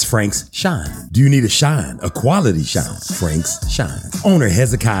 That's Frank's Shine. Do you need a shine, a quality shine? Frank's Shine. Owner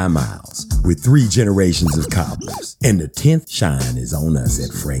Hezekiah Miles with 3 generations of cobblers. And the 10th shine is on us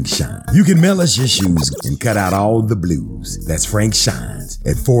at Frank's Shine. You can mail us your shoes and cut out all the blues. That's Frank's Shines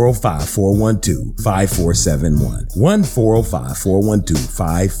at 405-412-5471.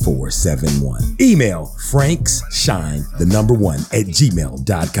 1-405-412-5471. Email franksshine, the number 1 at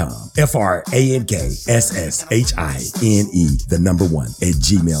gmail.com. FRANKSSHINE, the number 1 at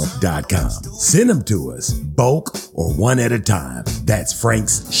gmail.com. Send them to us, bulk or one at a time. That's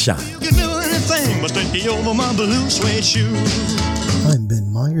Frank's Shine. You can do anything but take you over my blue suede shoe. I'm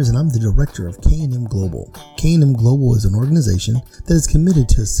Ben Myers and I'm the director of K&M Global. K&M Global is an organization that is committed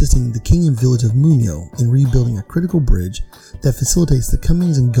to assisting the Kenyan village of Munyo in rebuilding a critical bridge that facilitates the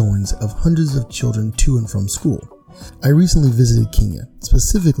comings and goings of hundreds of children to and from school. I recently visited Kenya,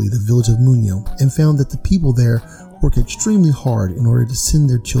 specifically the village of Munyo, and found that the people there work extremely hard in order to send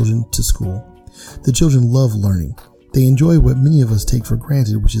their children to school. The children love learning. They enjoy what many of us take for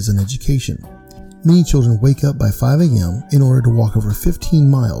granted, which is an education. Many children wake up by 5 a.m. in order to walk over 15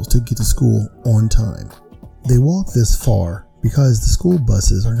 miles to get to school on time. They walk this far because the school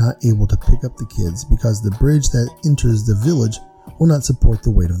buses are not able to pick up the kids because the bridge that enters the village will not support the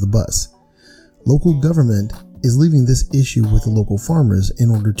weight of the bus. Local government is leaving this issue with the local farmers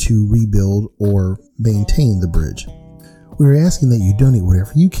in order to rebuild or maintain the bridge. We are asking that you donate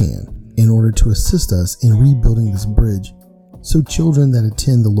whatever you can in order to assist us in rebuilding this bridge so children that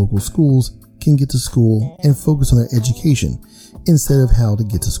attend the local schools can get to school and focus on their education instead of how to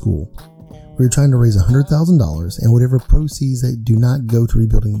get to school. We're trying to raise $100,000 and whatever proceeds that do not go to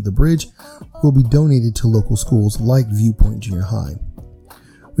rebuilding the bridge will be donated to local schools like Viewpoint Junior High.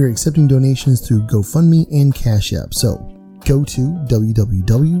 We are accepting donations through GoFundMe and Cash App, so go to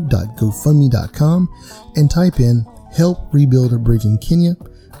www.gofundme.com and type in Help Rebuild a Bridge in Kenya,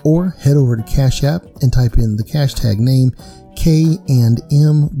 or head over to Cash App and type in the hashtag name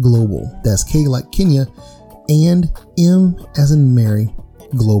K&M Global. That's K like Kenya and M as in Mary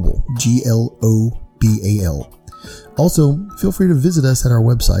Global, GLOBAL. Also, feel free to visit us at our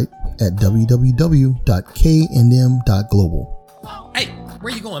website at www.kndm.global. Hey,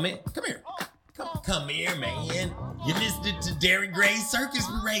 where you going, man? Come here. Come here, man. You listening to Darren Gray's Circus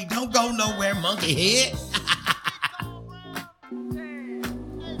Parade. Don't go nowhere, monkey head.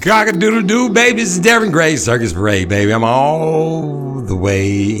 Cock-a-doodle-doo, baby. This is Darren Gray's Circus Parade, baby. I'm all the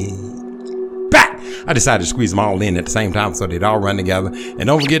way back. I decided to squeeze them all in at the same time so they'd all run together. And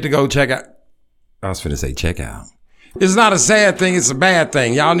don't forget to go check out. I was finna say check out. It's not a sad thing. It's a bad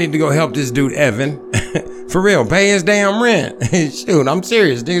thing. Y'all need to go help this dude, Evan. For real, pay his damn rent. Shoot, I'm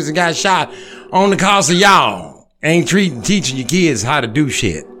serious. Niggas got shot on the cost of y'all. Ain't teaching your kids how to do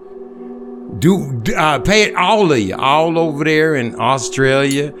shit. Pay it, all of you, all over there in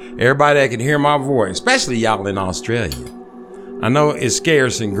Australia. Everybody that can hear my voice, especially y'all in Australia. I know it's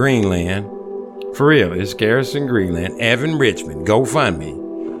scarce in Greenland. For real, it's Garrison Greenland, Evan Richmond, GoFundMe.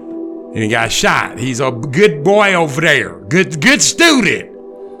 And he got shot. He's a good boy over there. Good student.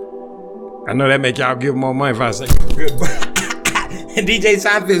 I know that make y'all give more money if I say good boy. And DJ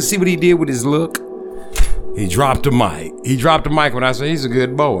Seinfeld, see what he did with his look? He dropped the mic. He dropped the mic when I said he's a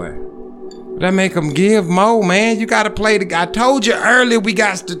good boy. That make him give more, man. You gotta play the. I told you earlier we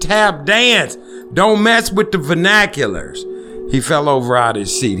got to tap dance. Don't mess with the vernaculars. He fell over out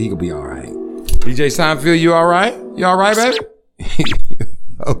his seat. He could be all right. DJ Seinfeld, you all right? You all right, baby?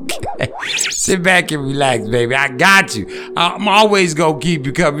 Okay. Sit back and relax, baby. I got you. I'm always gonna keep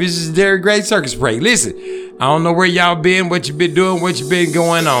you covered. This is Darren Gray Circus Parade. Listen, I don't know where y'all been, what you been doing, what you been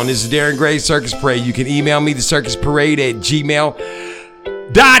going on. This is Darren Gray Circus Parade. You can email me,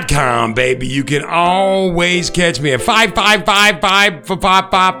 thecircusparade@gmail.com, baby. You can always catch me at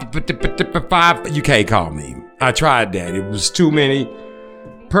 555-555. You can't call me. I tried that. It was too many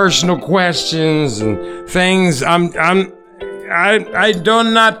personal questions and things. I do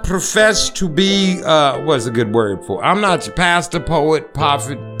not profess to be, what's a good word for? I'm not your pastor, poet,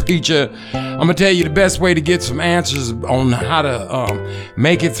 prophet, preacher. I'm gonna tell you the best way to get some answers on how to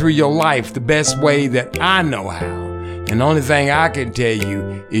make it through your life the best way that I know how. And the only thing I can tell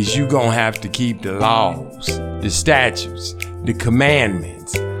you is you gonna have to keep the laws, the statutes, the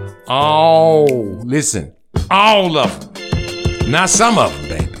commandments. Listen, all of them. Not some of them,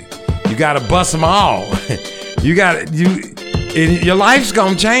 baby. You gotta bust them all. Your life's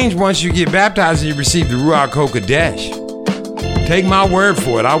gonna change once you get baptized and you receive the Ruach HaKodesh. Take my word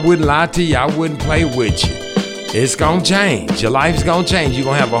for it. I wouldn't lie to you. I wouldn't play with you. It's gonna change. Your life's gonna change. You're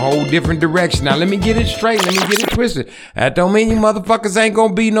gonna have a whole different direction. Now let me get it straight. Let me get it twisted. That don't mean you motherfuckers ain't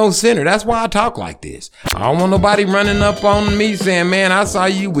gonna be no sinner. That's why I talk like this. I don't want nobody running up on me saying, man, I saw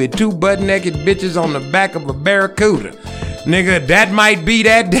you with 2 butt-naked bitches on the back of a Barracuda. Nigga, that might be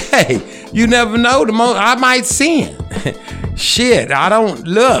that day. You never know. I might sin. Shit, I don't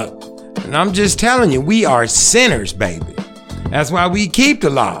look. And I'm just telling you, we are sinners, baby. That's why we keep the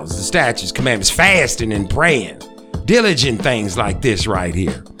laws, the statutes, commandments, fasting and praying. Diligent things like this right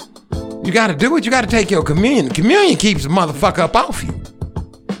here. You gotta do it. You gotta take your communion. Communion keeps the motherfucker up off you.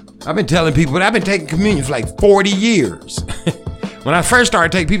 I've been telling people that I've been taking communion for like 40 years. When I first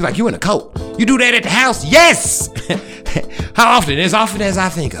started taking, people like, you in a cult. You do that at the house? Yes! How often? As often as I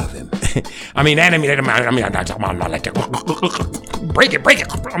think of him. I'm not like that. Break it.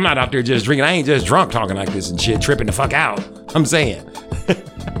 I'm not out there just drinking. I ain't just drunk talking like this and shit, tripping the fuck out. I'm saying.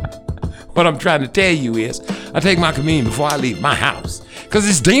 What I'm trying to tell you is, I take my communion before I leave my house. Because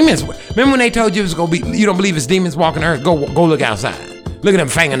it's demons. Remember when they told you it was going to be, you don't believe it's demons walking earth? Go look outside. Look at them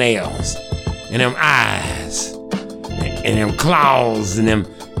fingernails. And them eyes. And them claws. And them,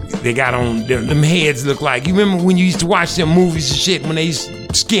 they got on, them heads look like, you remember when you used to watch them movies and shit, when they used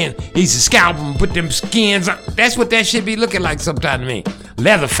to scalp them and put them skins on? That's what that shit be looking like sometimes to me.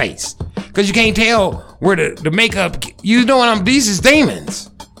 Leatherface. Because you can't tell where the makeup, you know what these is demons.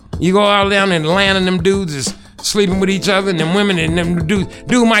 You go out down in the land and them dudes is sleeping with each other, and them women and them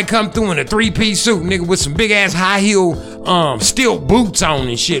dude might come through in a 3-piece suit, nigga, with some big ass high heel steel boots on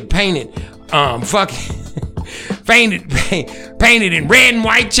and shit, painted painted in red and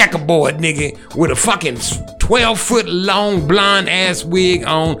white checkerboard, nigga, with a fucking 12-foot long blonde ass wig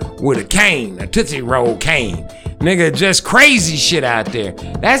on with a cane, a Tootsie Roll cane. Nigga, just crazy shit out there.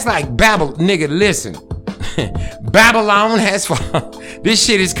 That's like Babylon. Nigga, listen. Babylon has fallen. This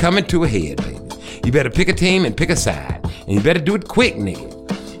shit is coming to a head, baby. You better pick a team and pick a side. And you better do it quick,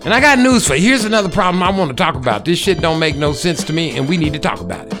 nigga. And I got news for you. Here's another problem I want to talk about. This shit don't make no sense to me, and we need to talk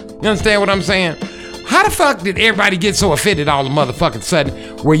about it. You understand what I'm saying? How the fuck did everybody get so offended all the motherfucking sudden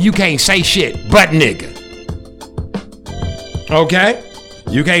where you can't say shit but nigga? Okay?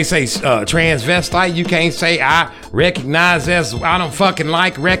 You can't say transvestite. You can't say I don't fucking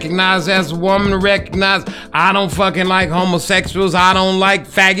like recognize as a woman, recognize. I don't fucking like homosexuals. I don't like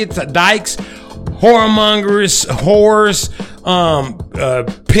faggots, dykes, whoremongers, whores,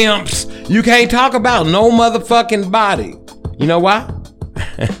 pimps. You can't talk about no motherfucking body. You know why?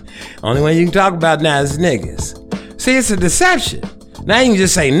 Only one you can talk about now is niggas. See, it's a deception. Now you can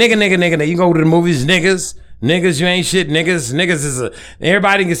just say nigga. You go to the movies, niggas, you ain't shit, niggas is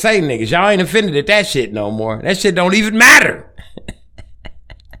everybody can say niggas. Y'all ain't offended at that shit no more. That shit don't even matter.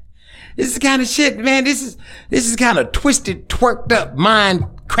 This is the kind of shit, man. This is kind of twisted, twerked up, mind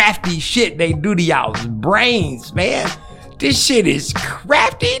crafty shit they do to y'all's brains, man. This shit is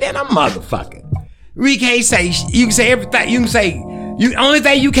crafty than a motherfucker. We can't say, you can say everything, you can say, only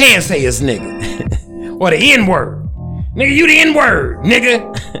thing you can say is nigga. Or the N-word. Nigga, you the N-word,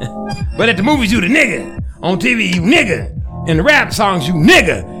 nigga. But at the movies, you the nigga. On TV, you nigga. In the rap songs, you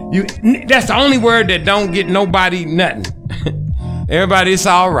nigga. That's the only word that don't get nobody nothing. Everybody, it's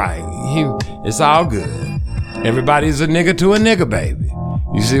all right. It's all good. Everybody's a nigga to a nigga, baby.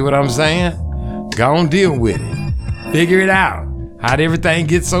 You see what I'm saying? Go on, deal with it. Figure it out. How'd everything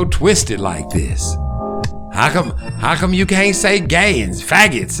get so twisted like this? How come you can't say gay and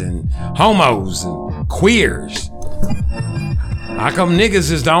faggots and homos and queers? How come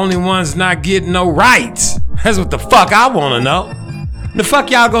niggas is the only ones not getting no rights? That's what the fuck I wanna know. The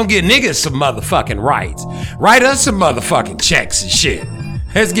fuck y'all gonna get niggas some motherfucking rights? Write us some motherfucking checks and shit.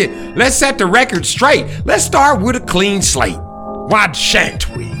 Let's set the record straight. Let's start with a clean slate. Why shan't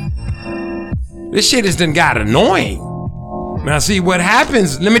we? This shit has done got annoying. Now see what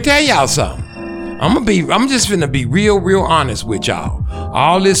happens. Let me tell y'all something. I'm just finna be real honest with y'all.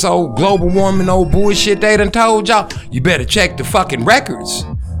 All this old global warming, old bullshit they done told y'all, you better check the fucking records.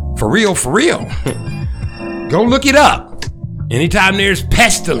 For real. Go look it up. Anytime there's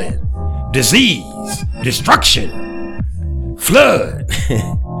pestilence, disease, destruction, flood,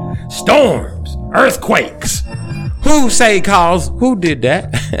 storms, earthquakes, who did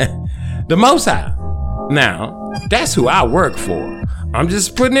that? The Most High. Now, that's who I work for. I'm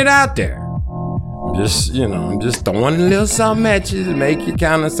just putting it out there. I'm just throwing a little something at you to make you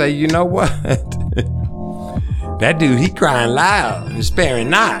kind of say, you know what? That dude, he crying loud and sparing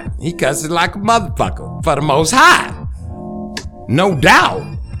not. He cusses like a motherfucker for the Most High. No doubt.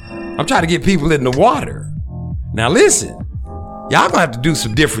 I'm trying to get people in the water. Now listen, y'all gonna have to do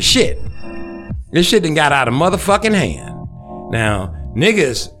some different shit. This shit done got out of motherfucking hand. Now,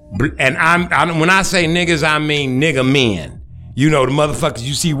 niggas, and when I say niggas, I mean nigga men. You know, the motherfuckers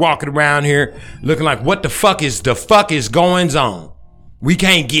you see walking around here looking like, what the fuck is going on? We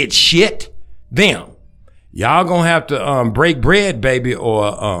can't get shit. Them. Y'all gonna have to break bread, baby,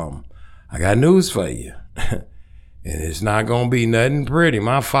 or I got news for you. And it's not gonna be nothing pretty.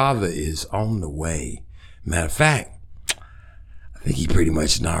 My father is on the way. Matter of fact, I think he pretty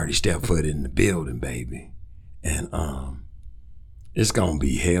much already stepped foot in the building, baby. And it's gonna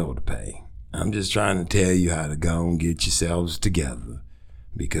be hell to pay. I'm just trying to tell you how to go and get yourselves together.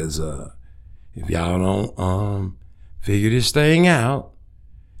 Because if y'all don't figure this thing out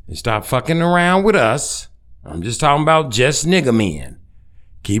and stop fucking around with us, I'm just talking about just nigga men.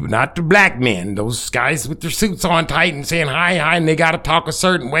 Keep not the black men, those guys with their suits on tight and saying hi, and they gotta talk a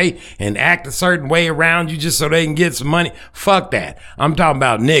certain way and act a certain way around you just so they can get some money. Fuck that. I'm talking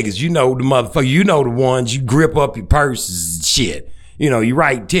about niggas. You know the motherfucker. You know the ones you grip up your purses and shit. You know, you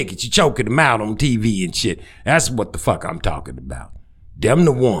write tickets, you choking them out on TV and shit. That's what the fuck I'm talking about. Them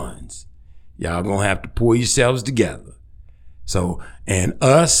the ones. Y'all gonna have to pull yourselves together. So, and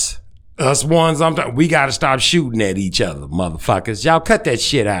us ones, we gotta stop shooting at each other, motherfuckers. Y'all cut that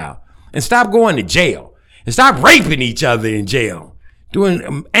shit out. And stop going to jail. And stop raping each other in jail.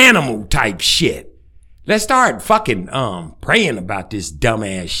 Doing animal type shit. Let's start fucking praying about this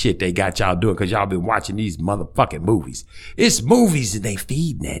dumbass shit they got y'all doing because y'all been watching these motherfucking movies. It's movies and they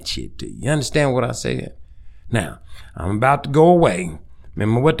feeding that shit to you. You understand what I said? Now, I'm about to go away.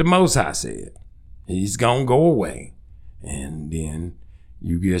 Remember what the Most High said. He's gonna go away. And then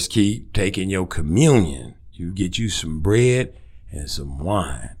you just keep taking your communion. You get you some bread and some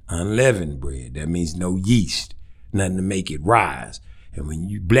wine. Unleavened bread. That means no yeast. Nothing to make it rise. And when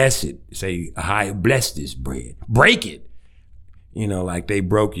you bless it, say, I bless this bread. Break it. You know, like they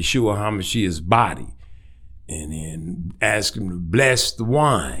broke Yeshua HaMashiach's body. And then ask him to bless the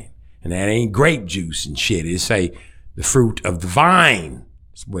wine. And that ain't grape juice and shit. It say the fruit of the vine.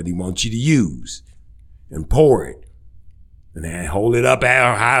 That's what he wants you to use. And pour it. And then hold it up,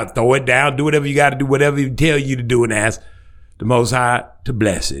 throw it down, do whatever you got to do, whatever he tell you to do, and ask the Most High to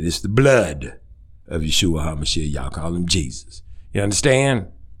bless it. It's the blood of Yeshua HaMashiach. Y'all call him Jesus. You understand?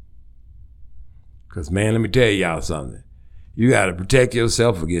 Because, man, let me tell y'all something. You got to protect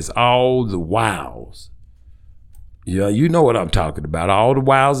yourself against all the wiles. You know what I'm talking about. All the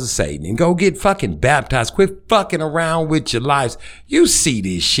wiles of Satan. And go get fucking baptized. Quit fucking around with your lives. You see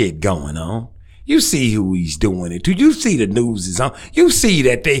this shit going on. You see who he's doing it to. You see the news is on. You see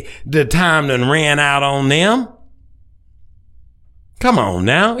that the time done ran out on them. Come on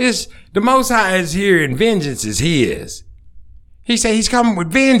now. It's the Most High is here and vengeance is his. He said he's coming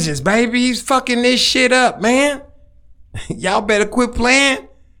with vengeance, baby. He's fucking this shit up, man. Y'all better quit playing.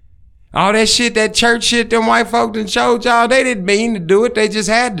 All that shit, that church shit, them white folk done showed y'all, they didn't mean to do it. They just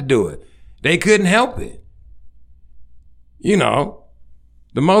had to do it. They couldn't help it. You know,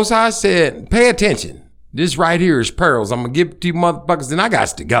 the Most High said, pay attention. This right here is pearls. I'm going to give it to you motherfuckers, then I got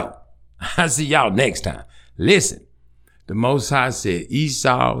to go. I'll see y'all next time. Listen, the Most High said,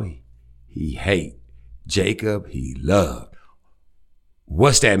 Esau, he hate. Jacob, he loved.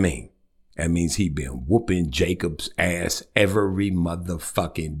 What's that mean? That means he been whooping Jacob's ass every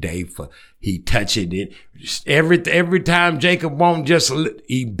motherfucking day for he touching it. Every time Jacob won't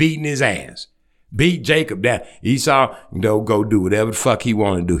he beating his ass. Beat Jacob down. Esau, go do whatever the fuck he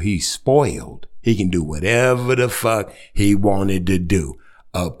want to do. He's spoiled. He can do whatever the fuck he wanted to do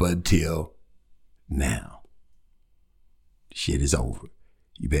up until now. Shit is over.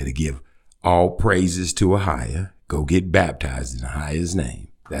 You better give all praises to Ahiah. Go get baptized in Ahiah's name.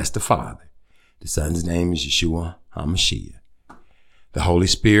 That's the Father. The Son's name is Yeshua HaMashiach. The Holy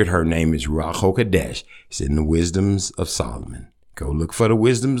Spirit, her name is Ruach HaKodesh. It's in the Wisdoms of Solomon. Go look for the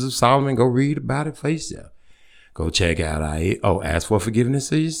Wisdoms of Solomon. Go read about it for yourself. Go check out ask for forgiveness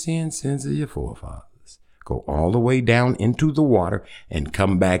of your sins of your forefathers. Go all the way down into the water and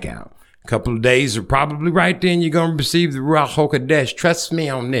come back out. A couple of days are probably right then you're going to receive the Ruach HaKodesh. Trust me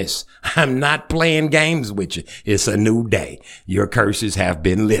on this. I'm not playing games with you. It's a new day. Your curses have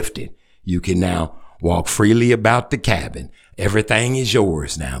been lifted. You can now walk freely about the cabin. Everything is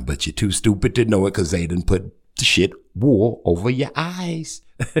yours now, but you're too stupid to know it because they done put the shit wool over your eyes.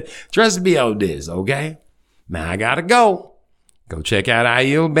 Trust me on this, okay? Now I gotta go. Go check out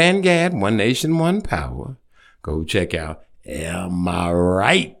Aiel Bangad, One Nation, One Power. Go check out Am I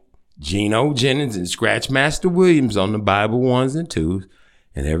Right? Geno Jennings and Scratchmaster Williams on the Bible 1s and 2s.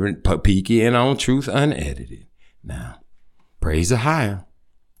 And every peek in on Truth Unedited. Now, praise Ahiah.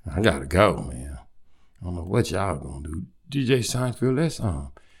 I gotta go, man. I don't know what y'all gonna do. DJ Seinfeld, let's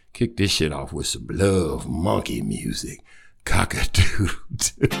kick this shit off with some love monkey music.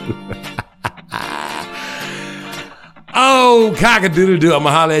 Cock-a-doodle-doo. Oh, cock-a-doodle-doo. I'm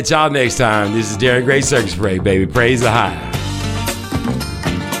gonna holler at y'all next time. This is Darren Gray Circus Parade, baby. Praise Ahiah.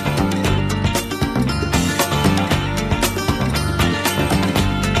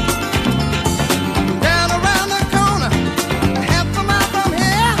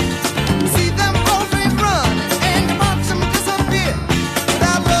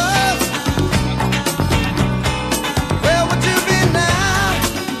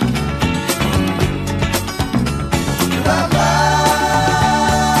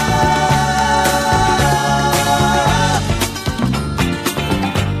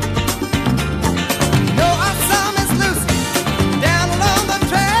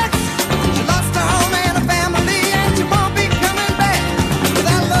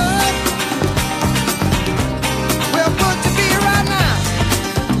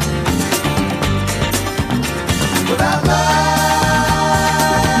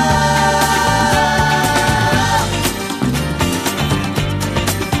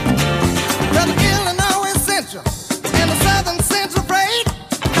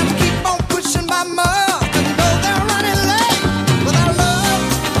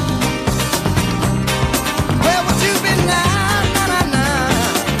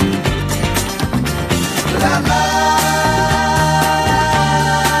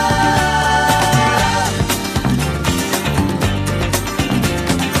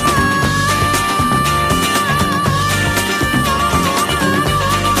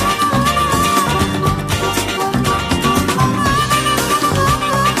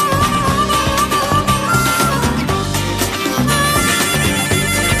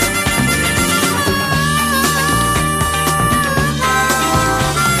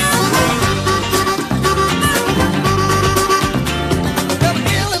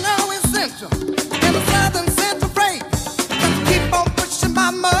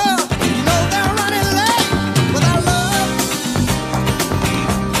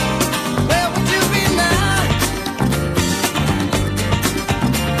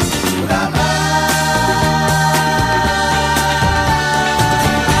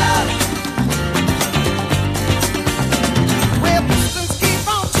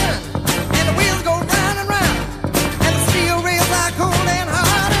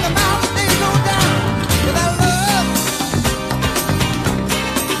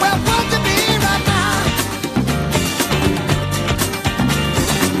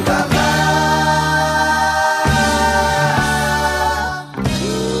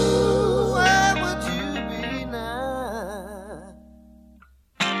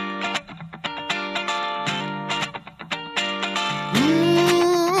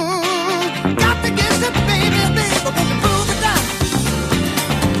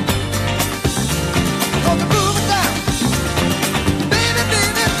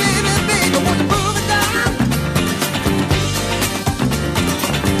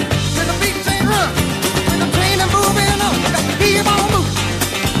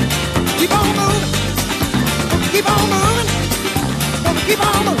 Keep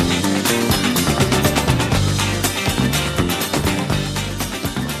on moving.